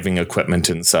got diving equipment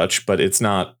and such, but it's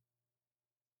not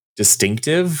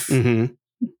distinctive. Mm-hmm.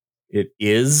 It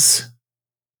is.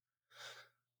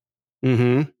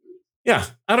 Mm-hmm. Yeah,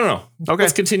 I don't know. Okay,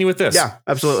 let's continue with this. Yeah,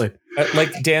 absolutely.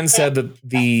 Like Dan said,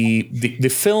 the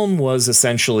film was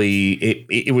essentially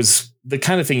it was the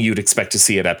kind of thing you'd expect to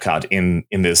see at Epcot in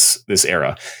this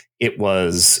era. It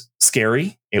was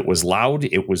scary. It was loud.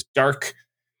 It was dark.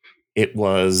 It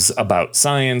was about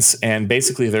science, and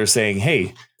basically they're saying,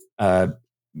 "Hey, there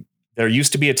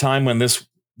used to be a time when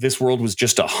this world was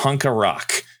just a hunk of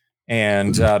rock,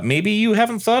 and maybe you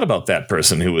haven't thought about that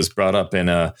person who was brought up in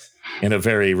a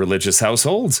very religious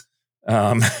household.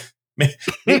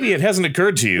 Maybe it hasn't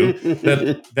occurred to you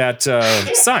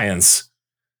that science."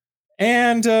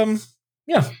 And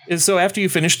so after you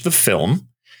finished the film,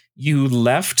 you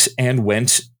left and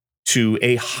went to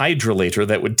a hydrolator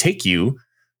that would take you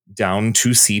down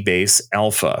to Seabase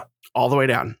Alpha. All the way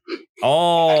down.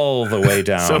 All the way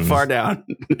down. So far down.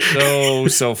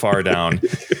 So far down.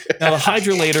 Now, the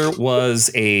hydrolator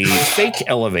was a fake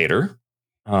elevator.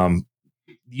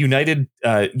 United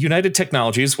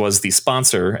Technologies was the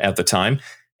sponsor at the time,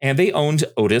 and they owned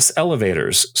Otis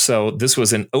Elevators. So this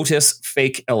was an Otis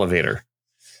fake elevator.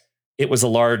 It was a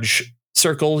large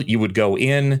circle. You would go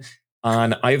in.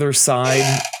 On either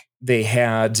side, they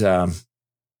had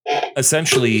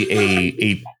essentially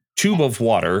a tube of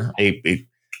water, a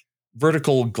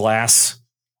vertical glass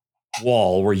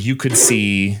wall where you could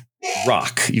see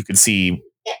rock. You could see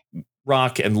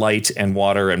rock and light and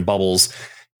water and bubbles.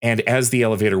 And as the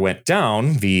elevator went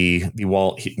down, the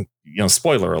wall,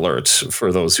 spoiler alert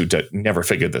for those who never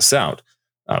figured this out,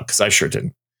 because I sure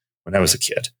didn't when I was a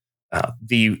kid,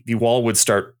 the wall would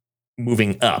start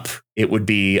moving up. It would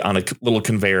be on a little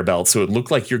conveyor belt. So it looked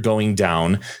like you're going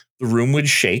down. The room would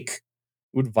shake,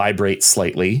 would vibrate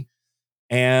slightly.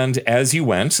 And as you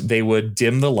went, they would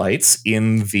dim the lights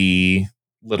in the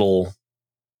little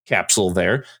capsule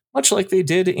there, much like they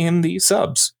did in the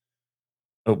subs,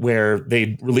 where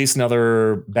they'd release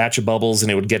another batch of bubbles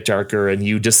and it would get darker and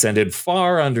you descended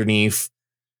far underneath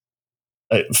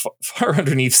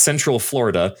Central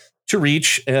Florida to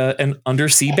reach an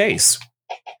undersea base.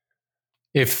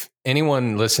 If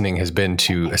anyone listening has been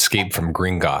to Escape from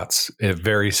Gringotts, a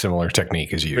very similar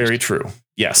technique is used. Very true.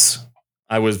 Yes.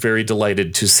 I was very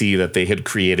delighted to see that they had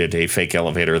created a fake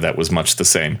elevator that was much the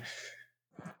same.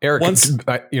 Eric,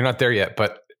 you're not there yet,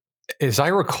 but as I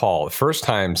recall, the first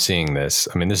time seeing this,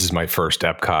 I mean, this is my first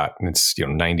Epcot, and it's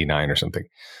 99 or something.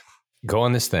 Go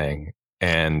on this thing,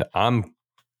 and I'm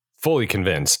fully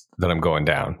convinced that I'm going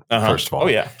down, first of all. Oh,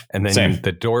 yeah. And then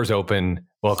the doors open.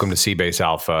 Welcome to Seabase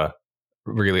Alpha.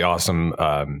 Really awesome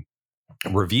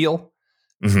reveal.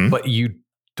 Mm-hmm. But you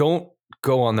don't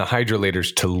go on the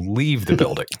hydrolators to leave the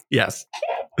building. Yes.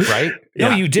 Right?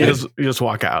 No, you did. You just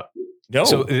walk out. No.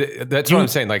 So that's what I'm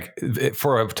saying. Like,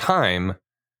 for a time,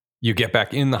 you get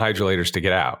back in the hydrolators to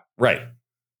get out. Right.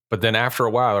 But then after a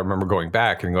while, I remember going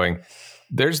back and going,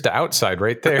 there's the outside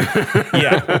right there.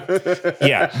 Yeah.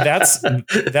 Yeah.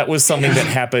 That was something that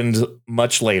happened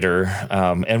much later.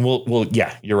 And we'll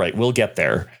you're right. We'll get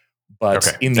there.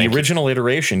 But in the original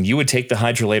iteration, you would take the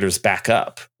hydrolators back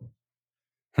up.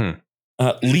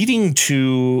 leading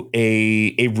to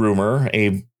a rumor,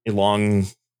 a long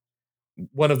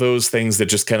one of those things that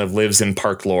just kind of lives in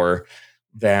park lore,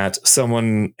 that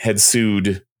someone had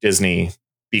sued Disney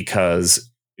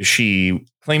because she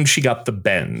claimed she got the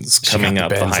bends coming up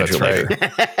the hydrolator.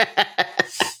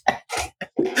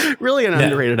 Right. Really an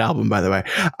underrated album, by the way.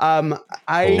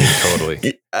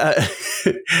 Totally.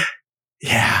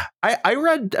 Yeah, I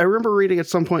remember reading at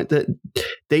some point that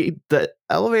the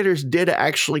elevators did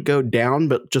actually go down,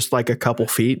 but just like a couple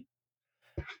feet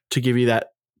to give you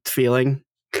that feeling.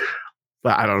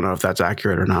 But I don't know if that's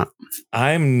accurate or not.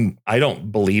 I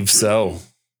don't believe so.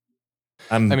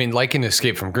 I mean, like in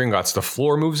Escape from Gringotts, the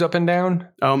floor moves up and down.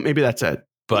 Oh, maybe that's it.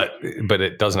 But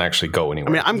it doesn't actually go anywhere.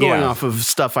 I mean, I'm going off of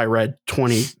stuff I read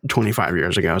 25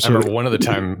 years ago. So I remember one of the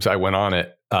times I went on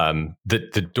it,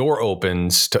 the door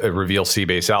opens to reveal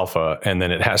Seabase Alpha, and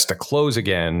then it has to close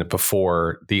again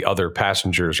before the other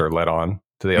passengers are let on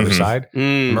to the other side. I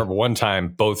remember one time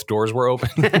both doors were open.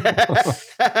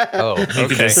 Oh,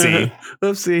 okay. See.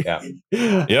 Let's see. Yeah.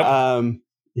 Yep.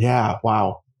 Yeah.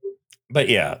 Wow. But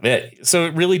yeah, so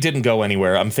it really didn't go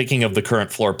anywhere. I'm thinking of the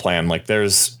current floor plan. Like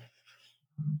there's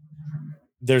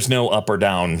no up or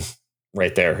down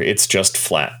right there. It's just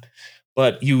flat.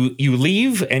 But you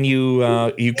leave and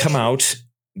you come out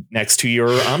next to your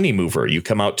Omnimover. You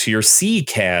come out to your sea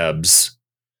cabs.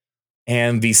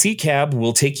 And the sea cab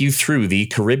will take you through the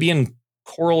Caribbean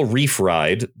Coral Reef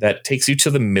ride that takes you to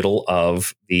the middle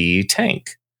of the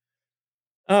tank.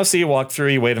 So you walk through,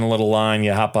 you wait in a little line,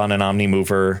 you hop on an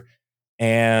Omnimover,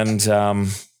 and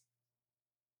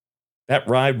that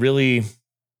ride really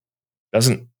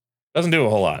doesn't do a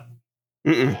whole lot.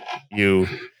 You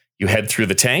head through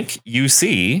the tank, you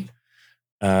see,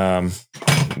 dropping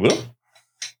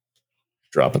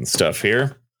stuff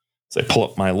here. So I pull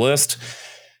up my list.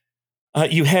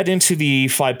 You head into the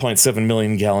 5.7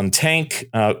 million gallon tank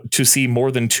to see more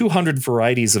than 200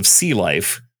 varieties of sea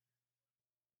life.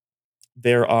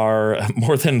 There are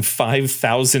more than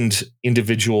 5,000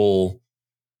 individual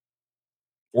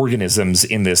organisms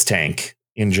in this tank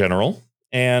in general.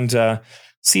 And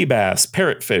sea bass,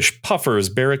 parrotfish, puffers,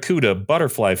 barracuda,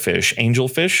 butterfly fish,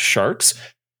 angelfish, sharks,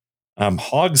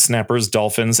 hog snappers,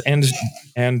 dolphins, and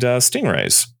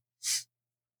stingrays.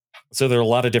 So there are a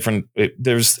lot of different. It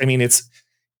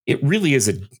really is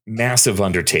a massive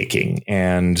undertaking,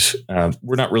 and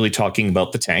we're not really talking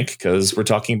about the tank because we're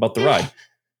talking about the ride.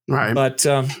 Right. But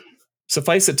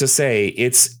suffice it to say,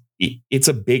 it's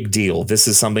a big deal. This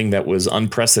is something that was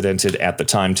unprecedented at the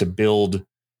time to build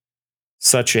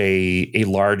such a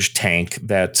large tank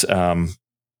that,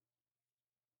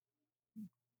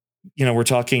 we're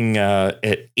talking at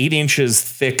 8 inches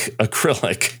thick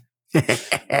acrylic.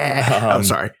 I'm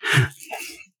sorry.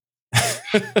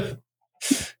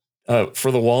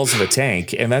 For the walls of a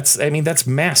tank. And that's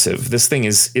massive. This thing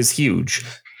is huge.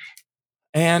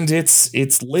 And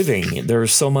it's living.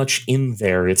 There's so much in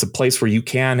there. It's a place where you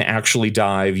can actually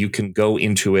dive. You can go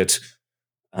into it.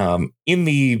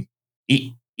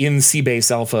 In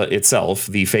Seabase Alpha itself,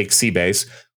 the fake Seabase,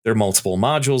 there are multiple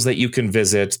modules that you can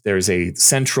visit. There's a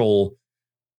central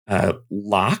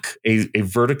lock, a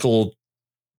vertical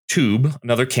tube,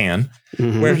 another can,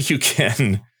 where you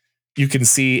can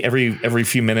see every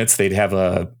few minutes they'd have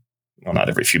not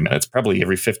every few minutes, probably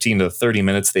every 15 to 30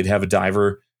 minutes they'd have a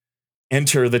diver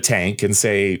enter the tank and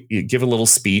give a little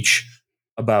speech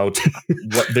about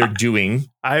what they're doing.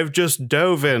 I've just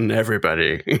dove in,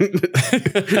 everybody.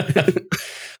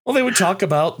 Well, they would talk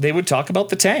about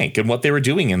the tank and what they were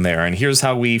doing in there, and here's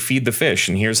how we feed the fish,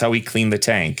 and here's how we clean the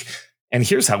tank, and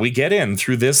here's how we get in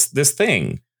through this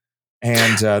thing.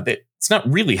 And it's not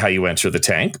really how you enter the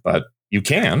tank, but you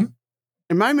can.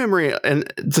 In my memory,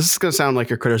 and this is going to sound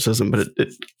like a criticism, but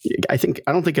I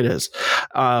don't think it is.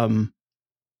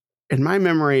 In my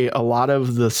memory, a lot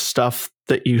of the stuff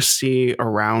that you see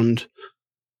around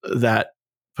that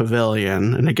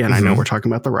pavilion, and again, I know we're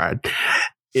talking about the ride,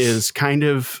 is kind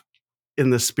of in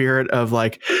the spirit of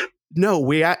like, no,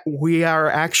 we are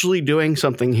actually doing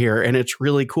something here, and it's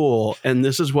really cool, and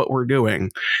this is what we're doing.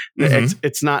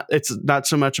 It's not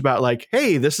so much about like,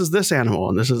 hey, this is this animal,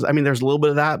 and this is. I mean, there's a little bit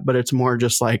of that, but it's more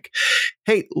just like,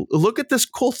 hey, look at this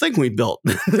cool thing we built.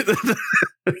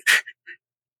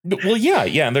 Well, yeah,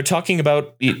 and they're talking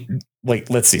about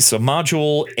like, let's see. So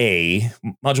module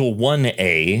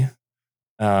 1A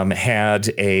had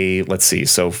a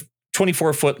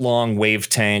 24-foot long wave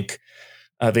tank.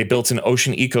 They built an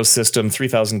ocean ecosystem,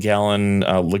 3,000 gallon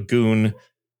lagoon,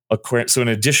 so an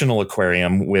additional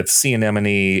aquarium with sea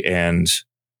anemone and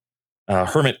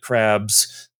hermit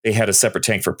crabs. They had a separate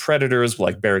tank for predators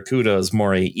like barracudas,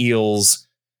 moray eels.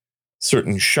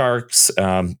 certain sharks.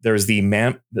 There's the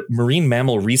Marine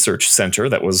Mammal Research Center.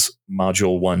 That was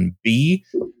Module 1B.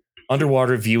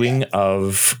 Underwater viewing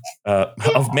of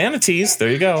manatees. There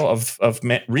you go. Of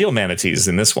real manatees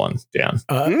in this one, Dan.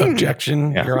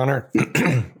 Objection, Your Honor.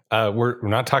 We're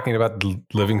not talking about the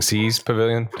Living Seas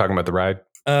Pavilion. We're talking about the ride.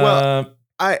 Well,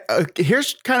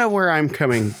 here's kind of where I'm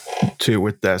coming to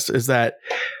with this is that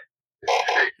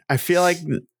I feel like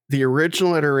the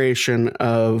original iteration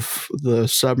of the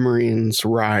submarines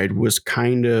ride was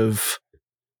kind of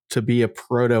to be a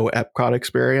proto Epcot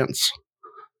experience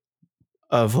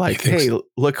of like, hey,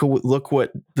 look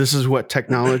what this is what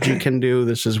technology can do.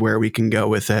 This is where we can go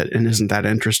with it. And isn't that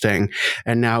interesting?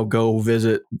 And now go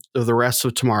visit the rest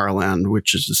of Tomorrowland,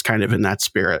 which is just kind of in that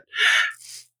spirit.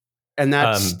 And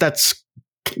that's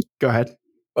go ahead.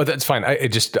 Oh, that's fine.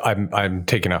 I'm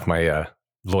taking off my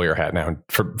lawyer hat now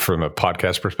from a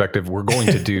podcast perspective. We're going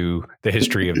to do the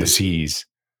history of the seas,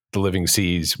 the living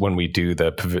seas, when we do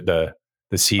the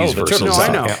seas versus turtle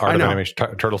art talk. of animation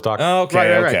turtle talk. Oh,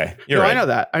 okay, right. Okay. You're right.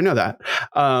 I know that.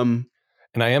 And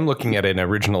I am looking at an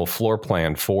original floor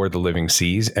plan for the living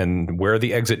seas, and where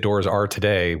the exit doors are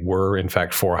today were in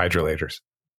fact 4 hydrolators.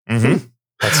 Mm-hmm.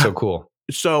 That's so cool.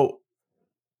 So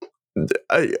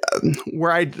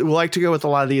where I like to go with a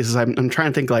lot of these is I'm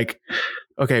trying to think like,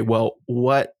 okay, well,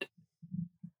 what's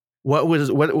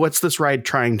this ride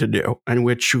trying to do, and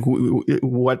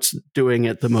what's doing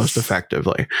it the most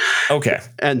effectively? Okay.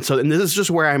 And this is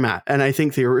just where I'm at. And I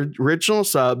think the original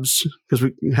subs, because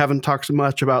we haven't talked so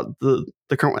much about the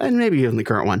current one, and maybe even the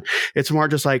current one, it's more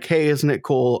just like, hey, isn't it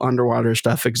cool? Underwater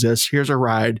stuff exists. Here's a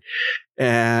ride.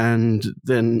 And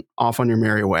then off on your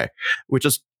merry way, which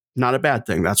is not a bad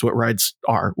thing. That's what rides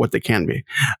are, what they can be.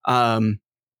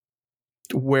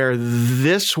 Where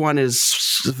this one is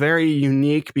very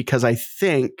unique because I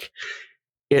think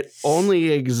it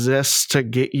only exists to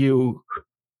get you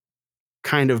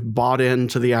kind of bought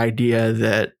into the idea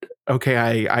that,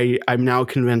 okay, I'm now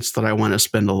convinced that I want to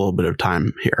spend a little bit of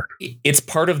time here. It's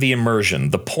part of the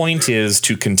immersion. The point is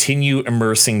to continue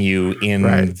immersing you in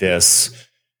this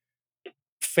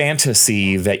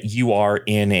fantasy that you are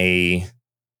in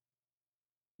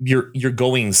you're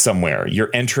going somewhere. You're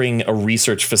entering a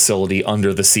research facility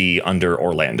under the sea, under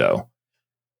Orlando.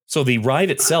 So the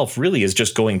ride itself really is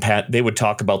just going past. They would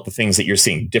talk about the things that you're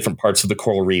seeing, different parts of the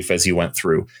coral reef as you went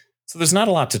through. So there's not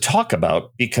a lot to talk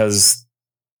about because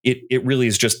it really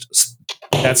is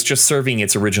that's just serving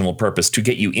its original purpose to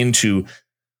get you into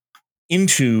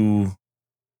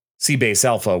Seabase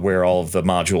Alpha, where all of the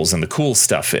modules and the cool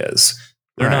stuff is.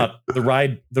 They're not the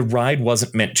ride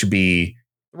wasn't meant to be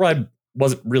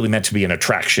wasn't really meant to be an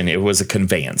attraction. It was a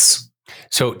conveyance.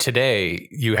 So today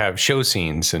you have show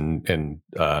scenes and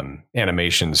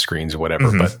animation screens or whatever,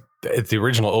 but at the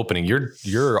original opening, you're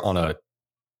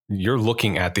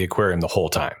looking at the aquarium the whole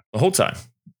time. The whole time.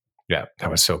 Yeah,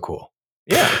 that was so cool.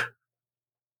 Yeah.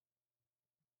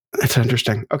 That's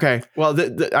interesting. Okay. Well,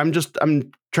 I'm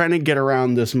trying to get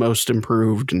around this most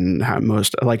improved and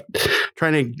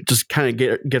trying to just kind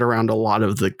of get around a lot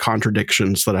of the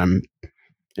contradictions that I'm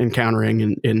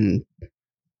encountering in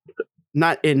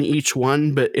not in each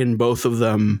one, but in both of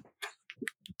them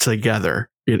together,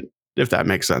 if that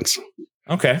makes sense.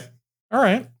 Okay. All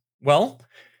right. Well,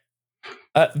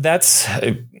 that's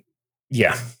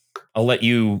I'll let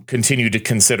you continue to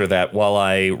consider that while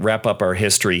I wrap up our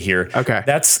history here. Okay.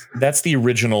 That's the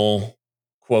original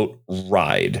quote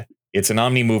ride. It's an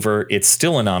Omnimover. It's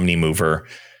still an Omnimover.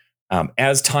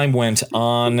 As time went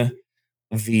on,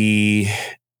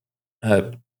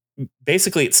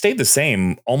 basically it stayed the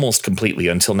same almost completely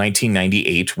until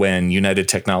 1998 when United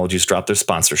Technologies dropped their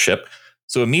sponsorship.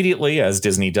 So immediately, as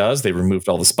Disney does, they removed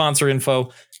all the sponsor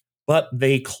info, but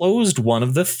they closed one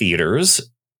of the theaters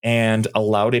and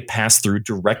allowed a pass-through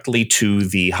directly to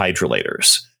the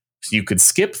hydrolators. So you could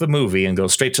skip the movie and go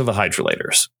straight to the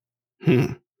hydrolators.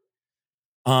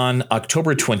 On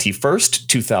October 21st,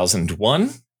 2001,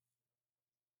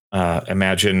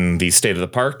 imagine the state of the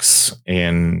parks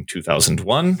in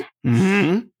 2001.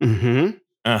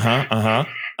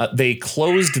 They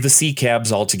closed the sea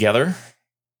cabs altogether.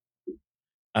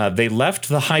 They left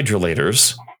the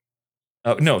hydrolators.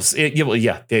 They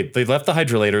left the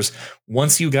hydrolators.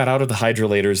 Once you got out of the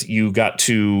hydrolators, you got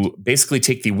to basically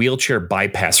take the wheelchair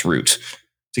bypass route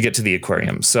to get to the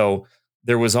aquarium. So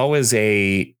there was always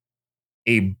a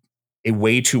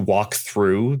way to walk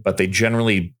through, but they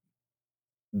generally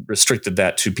restricted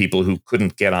that to people who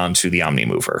couldn't get onto the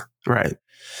Omnimover. Right.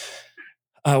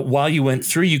 While you went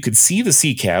through, you could see the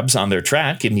sea cabs on their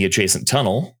track in the adjacent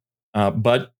tunnel,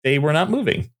 but they were not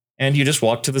moving. And you just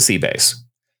walked to the sea base.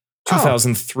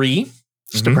 2003.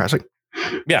 It's depressing.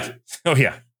 Yeah. Oh,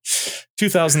 yeah.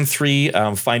 2003,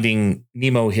 Finding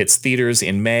Nemo hits theaters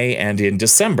in May, and in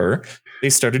December, they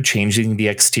started changing the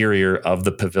exterior of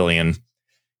the pavilion.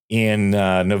 In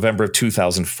November of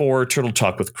 2004, Turtle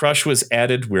Talk with Crush was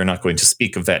added. We're not going to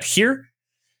speak of that here.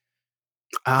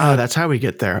 That's how we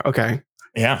get there. Okay.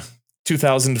 Yeah.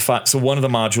 2005. So one of the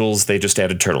modules, they just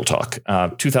added Turtle Talk.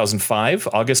 2005,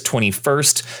 August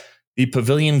 21st, the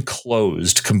pavilion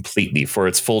closed completely for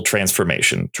its full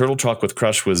transformation. Turtle Talk with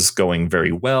Crush was going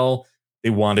very well. They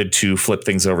wanted to flip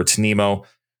things over to Nemo.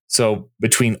 So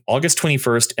between August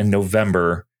 21st and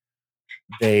November,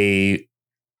 they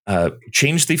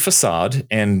changed the facade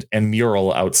and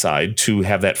mural outside to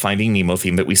have that Finding Nemo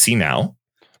theme that we see now.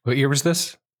 What year was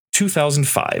this?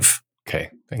 2005.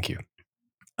 Okay, thank you.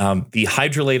 The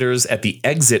hydrolators at the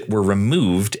exit were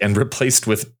removed and replaced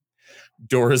with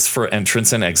doors for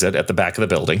entrance and exit at the back of the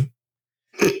building.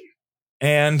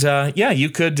 And you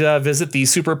could visit the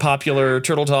super popular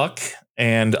Turtle Talk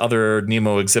and other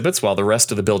Nemo exhibits while the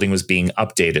rest of the building was being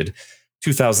updated.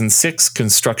 2006,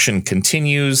 construction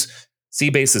continues.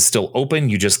 Seabase is still open.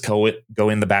 You just go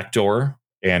in the back door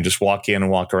and just walk in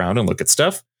and walk around and look at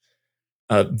stuff.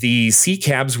 The sea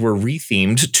cabs were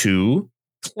rethemed to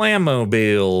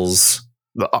Clamobiles.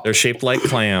 They're shaped like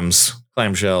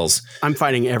clamshells. I'm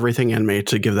fighting everything in me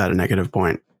to give that a negative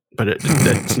point, but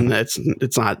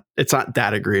it's not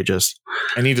that egregious.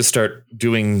 I need to start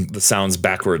doing the sounds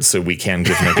backwards so we can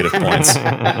give negative points.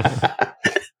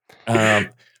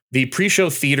 The pre-show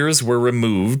theaters were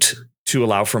removed to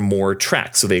allow for more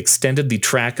tracks. So they extended the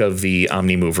track of the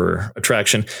Omnimover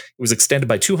attraction. It was extended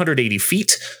by 280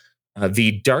 feet.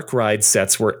 The dark ride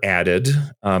sets were added.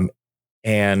 So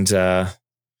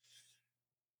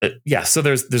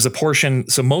there's a portion.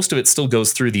 So most of it still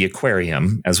goes through the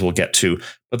aquarium, as we'll get to.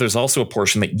 But there's also a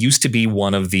portion that used to be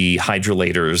one of the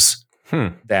hydrolators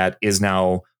that is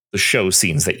now the show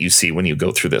scenes that you see when you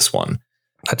go through this one.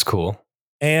 That's cool.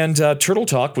 And Turtle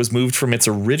Talk was moved from its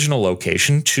original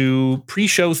location to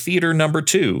pre-show theater number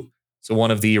 2. So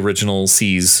one of the original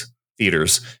Seas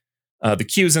theaters. The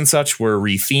queues and such were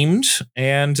rethemed,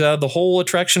 and the whole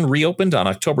attraction reopened on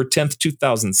October 10th,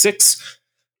 2006.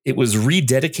 It was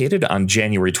rededicated on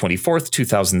January 24th,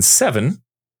 2007.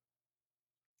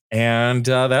 And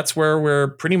that's where we're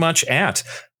pretty much at.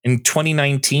 In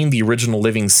 2019, the original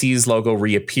Living Seas logo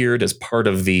reappeared as part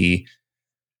of the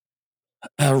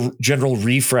general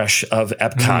refresh of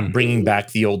Epcot, bringing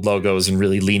back the old logos and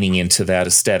really leaning into that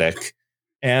aesthetic.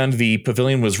 And the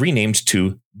pavilion was renamed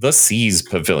to the Seas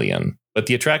Pavilion. But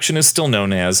the attraction is still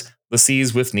known as the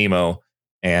Seas with Nemo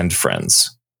and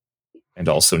Friends. And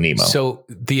also Nemo. So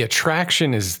the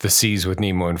attraction is the Seas with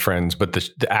Nemo and Friends, but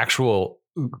the actual,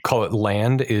 call it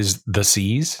land, is the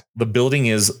Seas? The building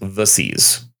is the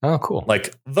Seas. Oh, cool.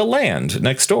 Like the land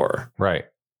next door. Right.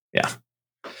 Yeah.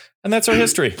 And that's our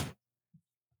history.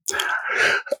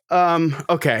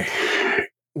 Okay.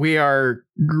 We are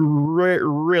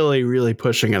really, really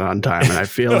pushing it on time, and I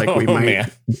feel like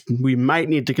we might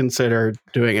need to consider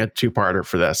doing a 2-parter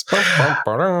for this.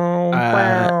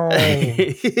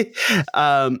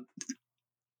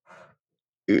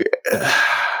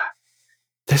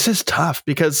 This is tough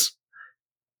because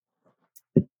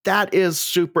that is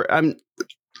super.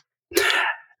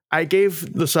 I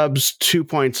gave the subs 2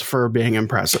 points for being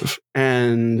impressive,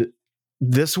 and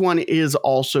this one is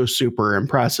also super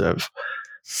impressive.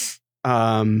 But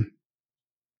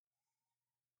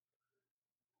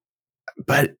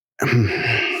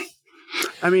I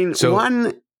mean,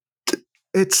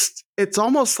 it's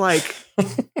almost like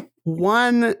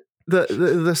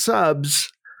the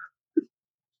subs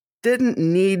didn't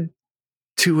need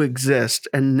to exist,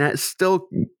 and that still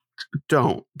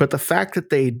don't. But the fact that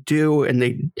they do,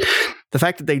 and the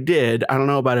fact that they did, I don't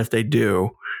know about if they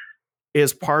do,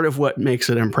 is part of what makes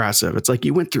it impressive. It's like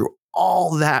you went through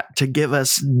all that to give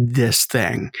us this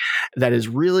thing that is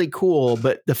really cool,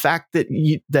 but the fact that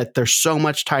that there's so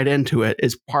much tied into it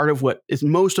is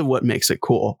most of what makes it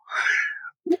cool.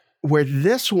 Where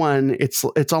this one,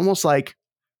 it's almost like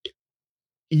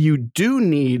you do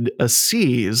need a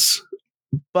Seas,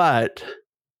 but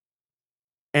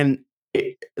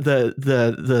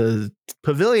the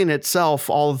pavilion itself,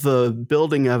 all the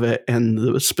building of it and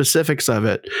the specifics of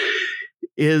it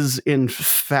is in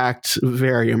fact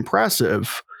very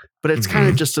impressive, but it's kind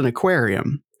of just an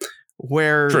aquarium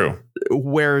where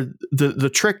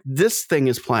the trick this thing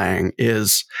is playing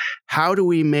is how do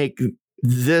we make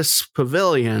this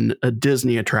pavilion a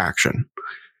Disney attraction?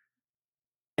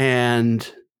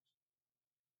 And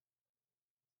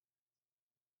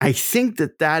I think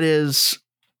that is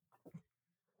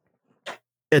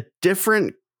a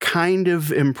different kind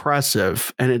of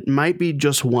impressive, and it might be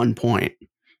just 1 point.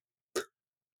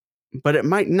 But it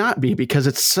might not be, because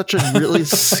it's such a really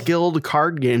skilled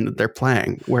card game that they're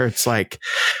playing, where it's like,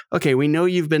 okay, we know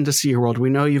you've been to SeaWorld. We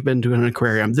know you've been to an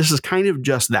aquarium. This is kind of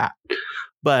just that.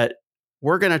 But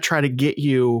we're going to try to get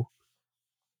you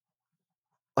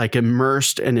like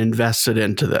immersed and invested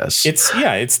into this.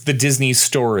 It's the Disney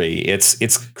story.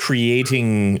 It's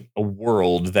creating a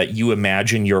world that you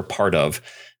imagine you're part of.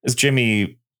 As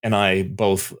Jimmy and I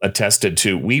both attested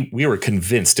to, we were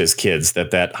convinced as kids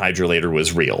that hydrolator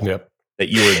was real. Yep. That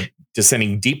you were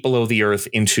descending deep below the earth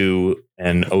into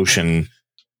an ocean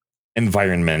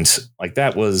environment. Like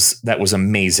that was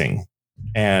amazing.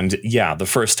 And yeah, the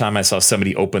first time I saw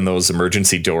somebody open those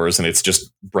emergency doors and it's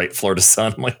just bright Florida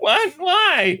sun, I'm like, what?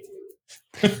 Why?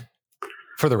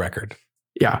 For the record.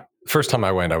 Yeah. First time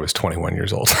I went, I was 21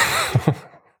 years old.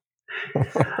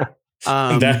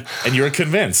 And you were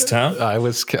convinced, huh?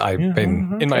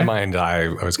 In my mind, I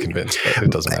was convinced, but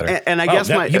it doesn't matter. And I guess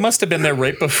you must have been there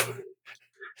right before.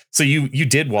 So you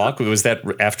did walk. Was that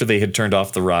after they had turned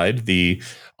off the ride?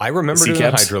 I remember doing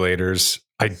the hydrolators.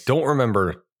 I don't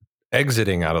remember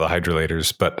exiting out of the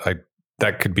hydrolators, but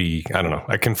that could be, I don't know.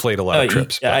 I conflate a lot of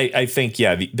trips. I think,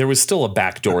 there was still a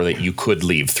back door that you could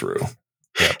leave through.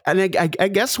 Yeah. And I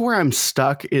guess where I'm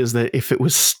stuck is that if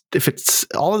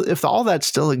all that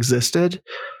still existed,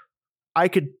 I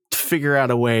could figure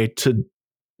out a way to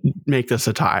make this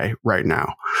a tie right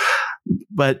now.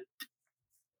 But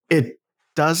it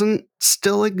doesn't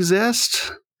still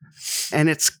exist. And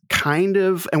it's kind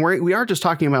of, and we are just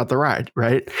talking about the ride,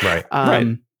 right? Right.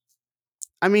 Right.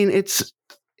 I mean, it's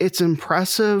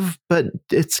impressive, but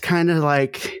it's kind of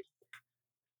like,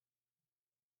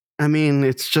 I mean,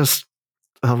 it's just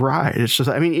a ride. It's just,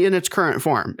 I mean, in its current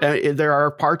form, there are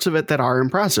parts of it that are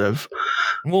impressive.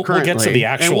 We'll get to the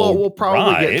actual and we'll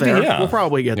probably ride. get there. Yeah. We'll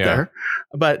probably get there.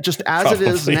 But just as it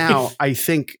is now, I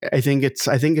think it's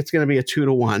going to be a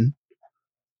 2-1.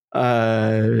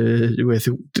 With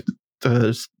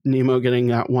the Nemo getting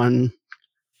that 1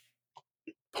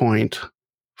 point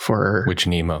for which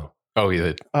Nemo? Oh,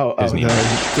 yeah. Disney.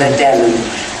 The deluge.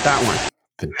 That one.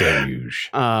 The deluge.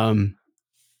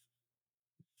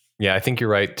 Yeah, I think you're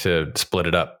right to split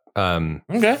it up.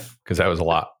 Okay. Because that was a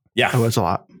lot. Yeah. That was a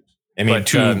lot. I mean,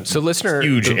 so listener,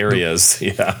 huge areas.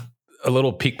 Yeah. A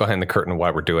little peek behind the curtain of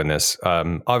why we're doing this.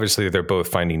 Obviously, they're both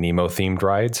Finding Nemo themed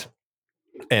rides.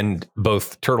 And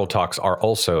both Turtle Talks are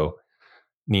also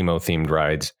Nemo themed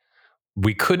rides.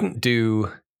 We couldn't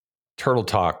do Turtle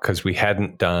Talk because we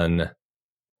hadn't done.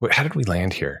 How did we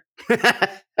land here?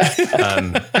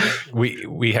 We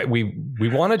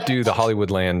want to do the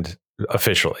Hollywoodland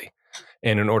officially,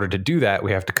 and in order to do that,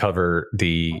 we have to cover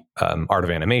the Art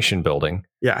of Animation building,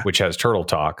 which has Turtle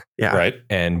Talk, right,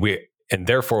 and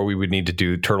therefore we would need to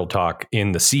do Turtle Talk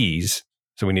in the seas.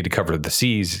 So we need to cover the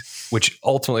seas, which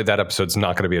ultimately that episode's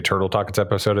not going to be a Turtle Talk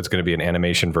episode. It's going to be an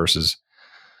animation versus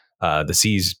the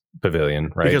seas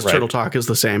pavilion, right? Because Turtle Talk is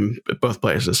the same at both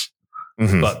places.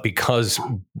 Mm-hmm. But because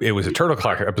it was a Turtle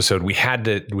Talk episode, we had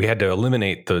to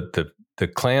eliminate the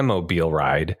Clamobile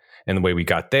ride. And the way we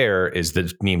got there is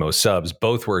the Nemo subs.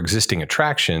 Both were existing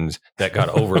attractions that got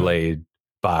overlaid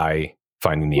by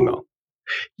Finding Nemo.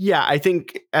 Yeah, I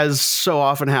think as so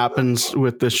often happens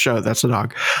with this show, that's a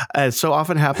dog. As so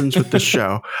often happens with this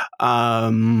show,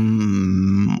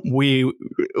 we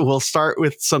will start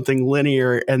with something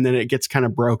linear and then it gets kind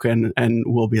of broken and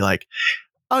we'll be like,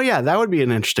 oh yeah, that would be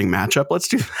an interesting matchup. Let's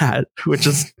do that, which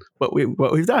is what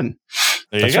we've done.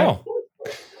 There you go.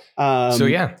 So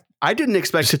yeah. I didn't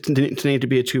expect it to need to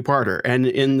be a 2-parter. And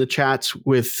in the chats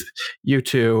with you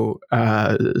two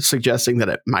suggesting that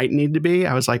it might need to be,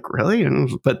 I was like, really?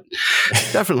 But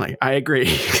definitely, I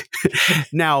agree.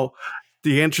 Now,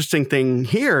 the interesting thing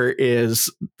here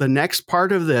is the next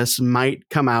part of this might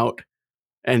come out,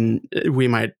 and we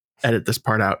might edit this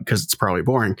part out because it's probably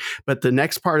boring, but the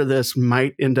next part of this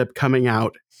might end up coming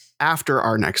out after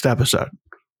our next episode.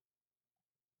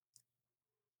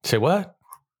 Say what?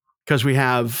 Because we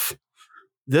have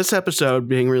this episode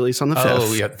being released on the 5th.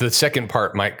 Oh, yeah. The second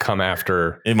part might come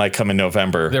after. It might come in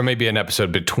November. There may be an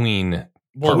episode between.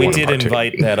 Well, we did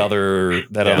invite that other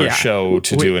show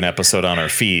to do an episode on our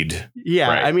feed. Yeah,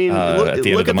 right. I mean, look at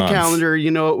the calendar.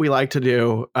 You know what we like to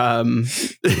do.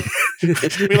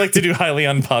 We like to do highly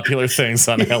unpopular things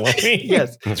on Halloween.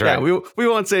 Yes, that's right. Yeah, we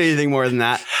won't say anything more than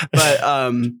that.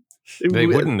 But they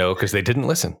wouldn't know because they didn't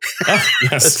listen. Yes,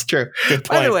 that's true. Good point.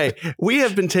 By the way, we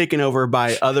have been taken over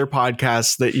by other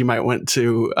podcasts that you might want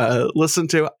to listen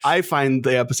to. I find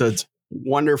the episodes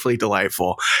wonderfully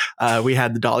delightful. We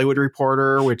had the Dollywood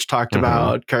Reporter, which talked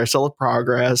about Carousel of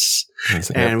Progress,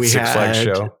 and we Six had Flags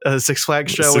show. a Six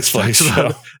Flags show,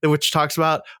 which talks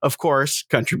about, of course,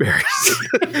 Country Bears.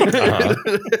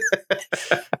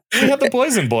 We had the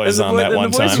Boys and Boys on that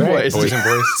one time. Boys and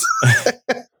Boys.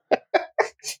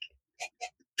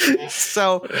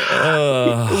 So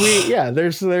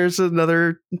there's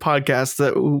another podcast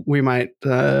that we might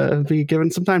be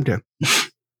giving some time to.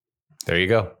 There you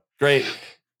go. Great.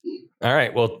 All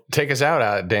right. Well, take us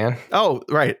out, Dan. Oh,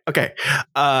 right. Okay.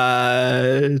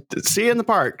 See you in the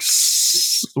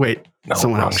parks. Wait,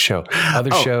 someone wrong else. show.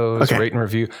 Other shows, okay. Rate and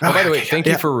review. Oh, by the way, thank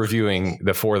you for reviewing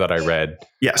the 4 that I read.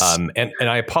 Yes. And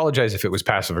I apologize if it was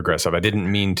passive aggressive. I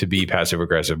didn't mean to be passive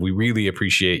aggressive. We really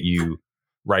appreciate you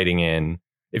writing in.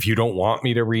 If you don't want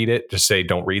me to read it, just say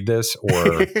don't read this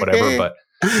or whatever. But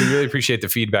we really appreciate the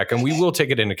feedback, and we will take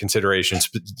it into consideration.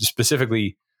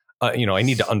 Specifically, I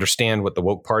need to understand what the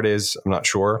woke part is. I'm not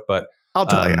sure, but I'll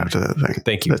tell you after the thing.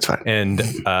 Thank you. That's fine. And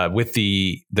with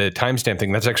the timestamp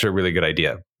thing, that's actually a really good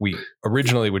idea. We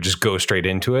originally would just go straight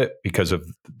into it because of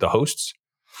the hosts.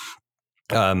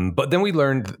 But then we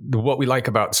learned what we like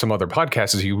about some other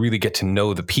podcasts is you really get to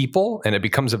know the people, and it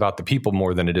becomes about the people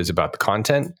more than it is about the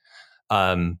content.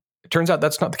 It turns out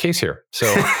that's not the case here. So,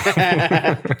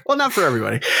 well, not for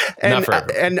everybody.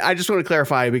 And I just want to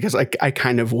clarify because I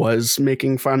kind of was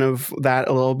making fun of that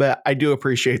a little bit. I do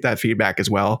appreciate that feedback as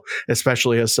well,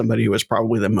 especially as somebody who was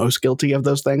probably the most guilty of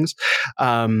those things.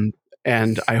 And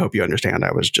I hope you understand.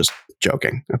 I was just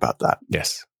joking about that.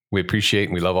 Yes, we appreciate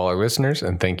and we love all our listeners,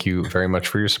 and thank you very much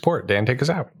for your support. Dan, take us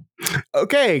out.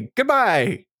 Okay,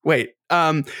 goodbye. Wait.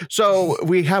 So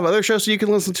we have other shows that you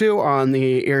can listen to on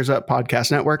the Ears Up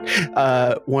Podcast Network.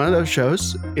 One of those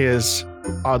shows is,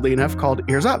 oddly enough, called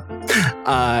Ears Up.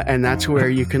 And that's where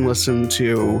you can listen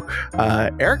to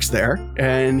Eric's there.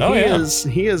 And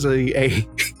he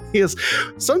is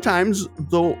sometimes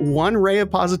the one ray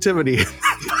of positivity in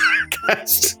the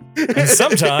podcast. And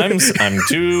sometimes I'm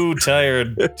too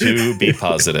tired to be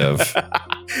positive.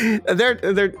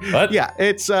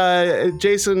 It's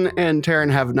Jason and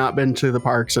Taryn have not been to the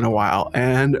parks in a while,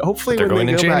 and hopefully they're when going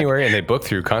they in go January back, and they book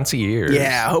through Concierge.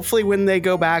 Yeah, hopefully when they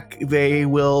go back, they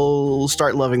will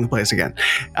start loving the place again.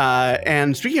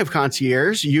 And speaking of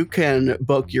Concierge, you can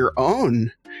book your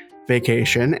own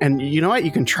vacation, and you know what,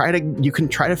 you can try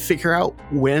to figure out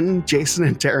when Jason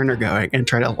and Taryn are going and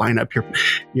try to line up your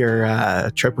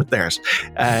trip with theirs.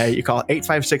 You call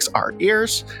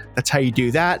 856-R-EARS. That's how you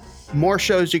do that. More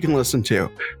shows you can listen to.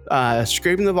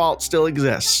 Scraping the Vault still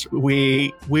exists.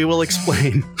 We will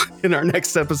explain in our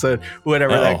next episode,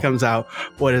 whenever that comes out,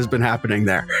 what has been happening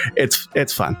there.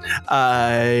 It's fun.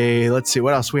 Let's see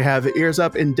what else we have. Ears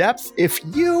Up in Depth. If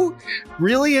you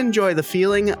really enjoy the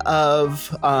feeling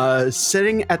of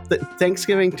sitting at the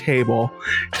Thanksgiving table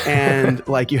and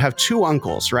like you have 2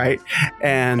 uncles, right?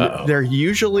 And they're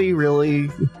usually really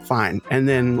fine. And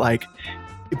then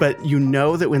but you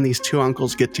know that when these 2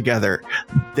 uncles get together,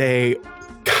 they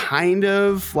kind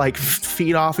of like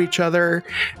feed off each other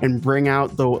and bring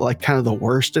out the like kind of the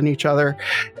worst in each other,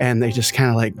 and they just kind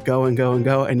of like go and go and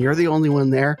go, and you're the only one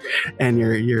there, and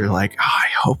you're like, oh,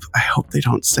 I hope they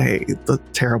don't say the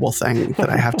terrible thing that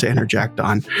I have to interject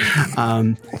on.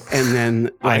 And then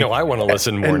I know I want to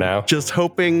listen more now. Just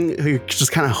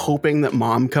kind of hoping that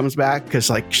mom comes back, because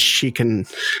like she can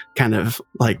kind of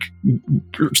like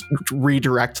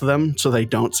redirect them so they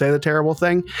don't say the terrible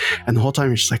thing. And the whole time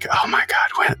you're just like, oh my God,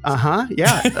 when?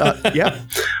 Yeah. Yeah.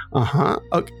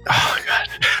 Okay. Oh God.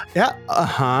 Yeah.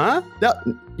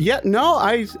 Yeah. No,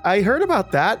 I heard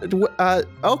about that.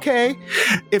 Okay.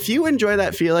 If you enjoy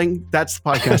that feeling, that's the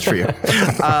podcast for you.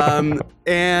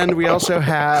 And we also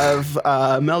have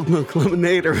Milk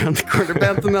Lemonade around the corner,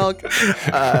 Bantha Milk.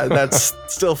 That's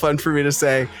still fun for me to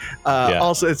say.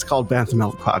 Also, it's called Bantha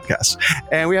Milk Podcast.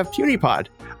 And we have Puny Pod,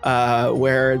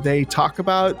 where they talk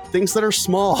about things that are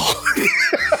small.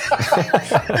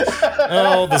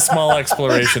 The Small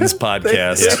Explorations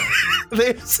Podcast.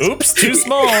 Oops, too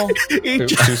small.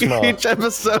 Each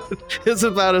episode is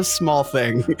about a small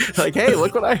thing. Like, hey,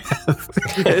 look what I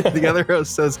have. The other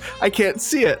host says, I can't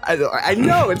see it. I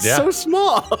know, it's so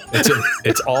small.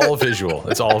 It's all visual.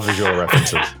 It's all visual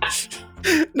references.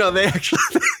 No, they actually...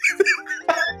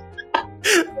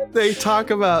 They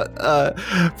talk about,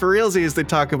 for realsies, they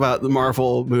talk about the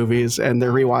Marvel movies, and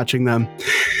they're rewatching them,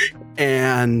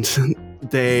 and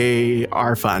they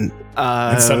are fun.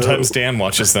 And sometimes Dan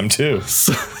watches them too.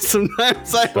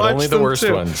 Sometimes I watch them only the worst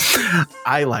too. ones.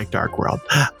 I like Dark World.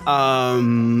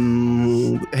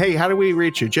 Hey, how do we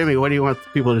reach you? Jimmy, what do you want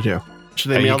people to do?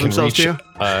 Should they mail themselves to you?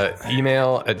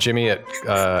 Email at Jimmy at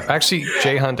actually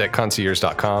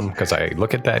jhunt@concierge.com because I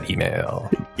look at that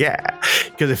email. Yeah,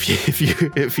 because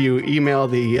if you email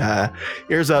the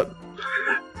Ears Up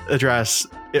address,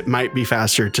 it might be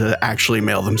faster to actually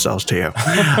mail themselves to you.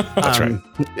 That's right.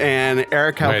 And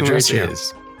Eric, how can we reach you?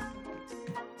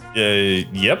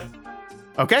 Yep.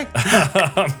 Okay.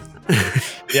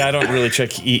 Yeah, I don't really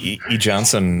check E.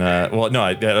 Johnson. Well, no,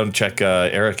 I don't check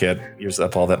Eric at Ears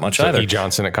Up all that much either. E.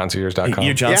 Johnson at concierge.com.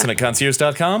 E. Johnson at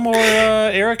concierge.com or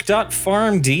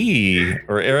Eric.farmd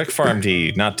or Eric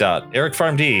Farmd, not dot. Eric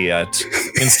Farmd at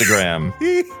Instagram.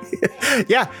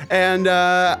 Yeah, and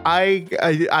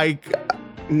I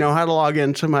know how to log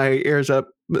into my Ears Up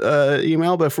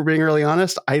email, but if we're being really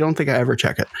honest, I don't think I ever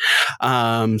check it.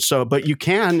 But you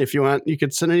can, if you want, you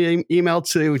could send an email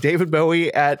to David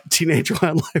Bowie at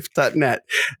teenagewildlife.net,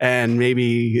 and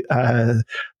maybe the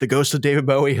ghost of David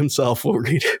Bowie himself will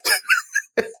read it.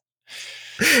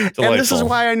 And this is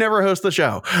why I never host the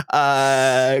show.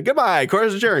 Goodbye. Court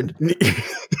is adjourned.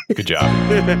 Good job.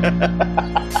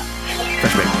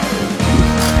 Fresh bake.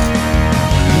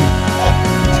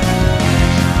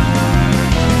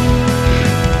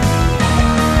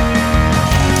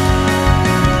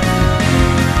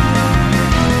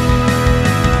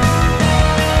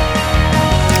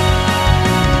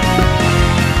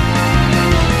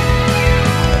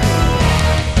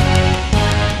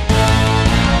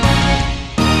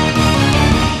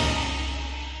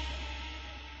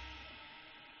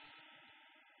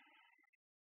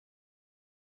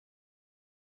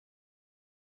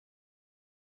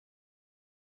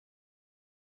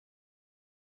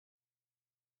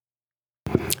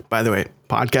 By the way,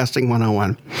 podcasting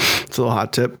 101. It's a little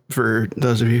hot tip for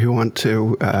those of you who want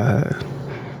to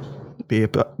be on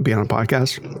a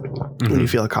podcast. When you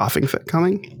feel a coughing fit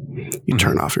coming, you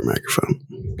turn off your microphone.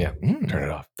 Yeah, turn it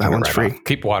off. That one's free.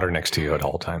 Keep water next to you at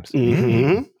all times.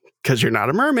 Because you're not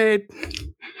a mermaid.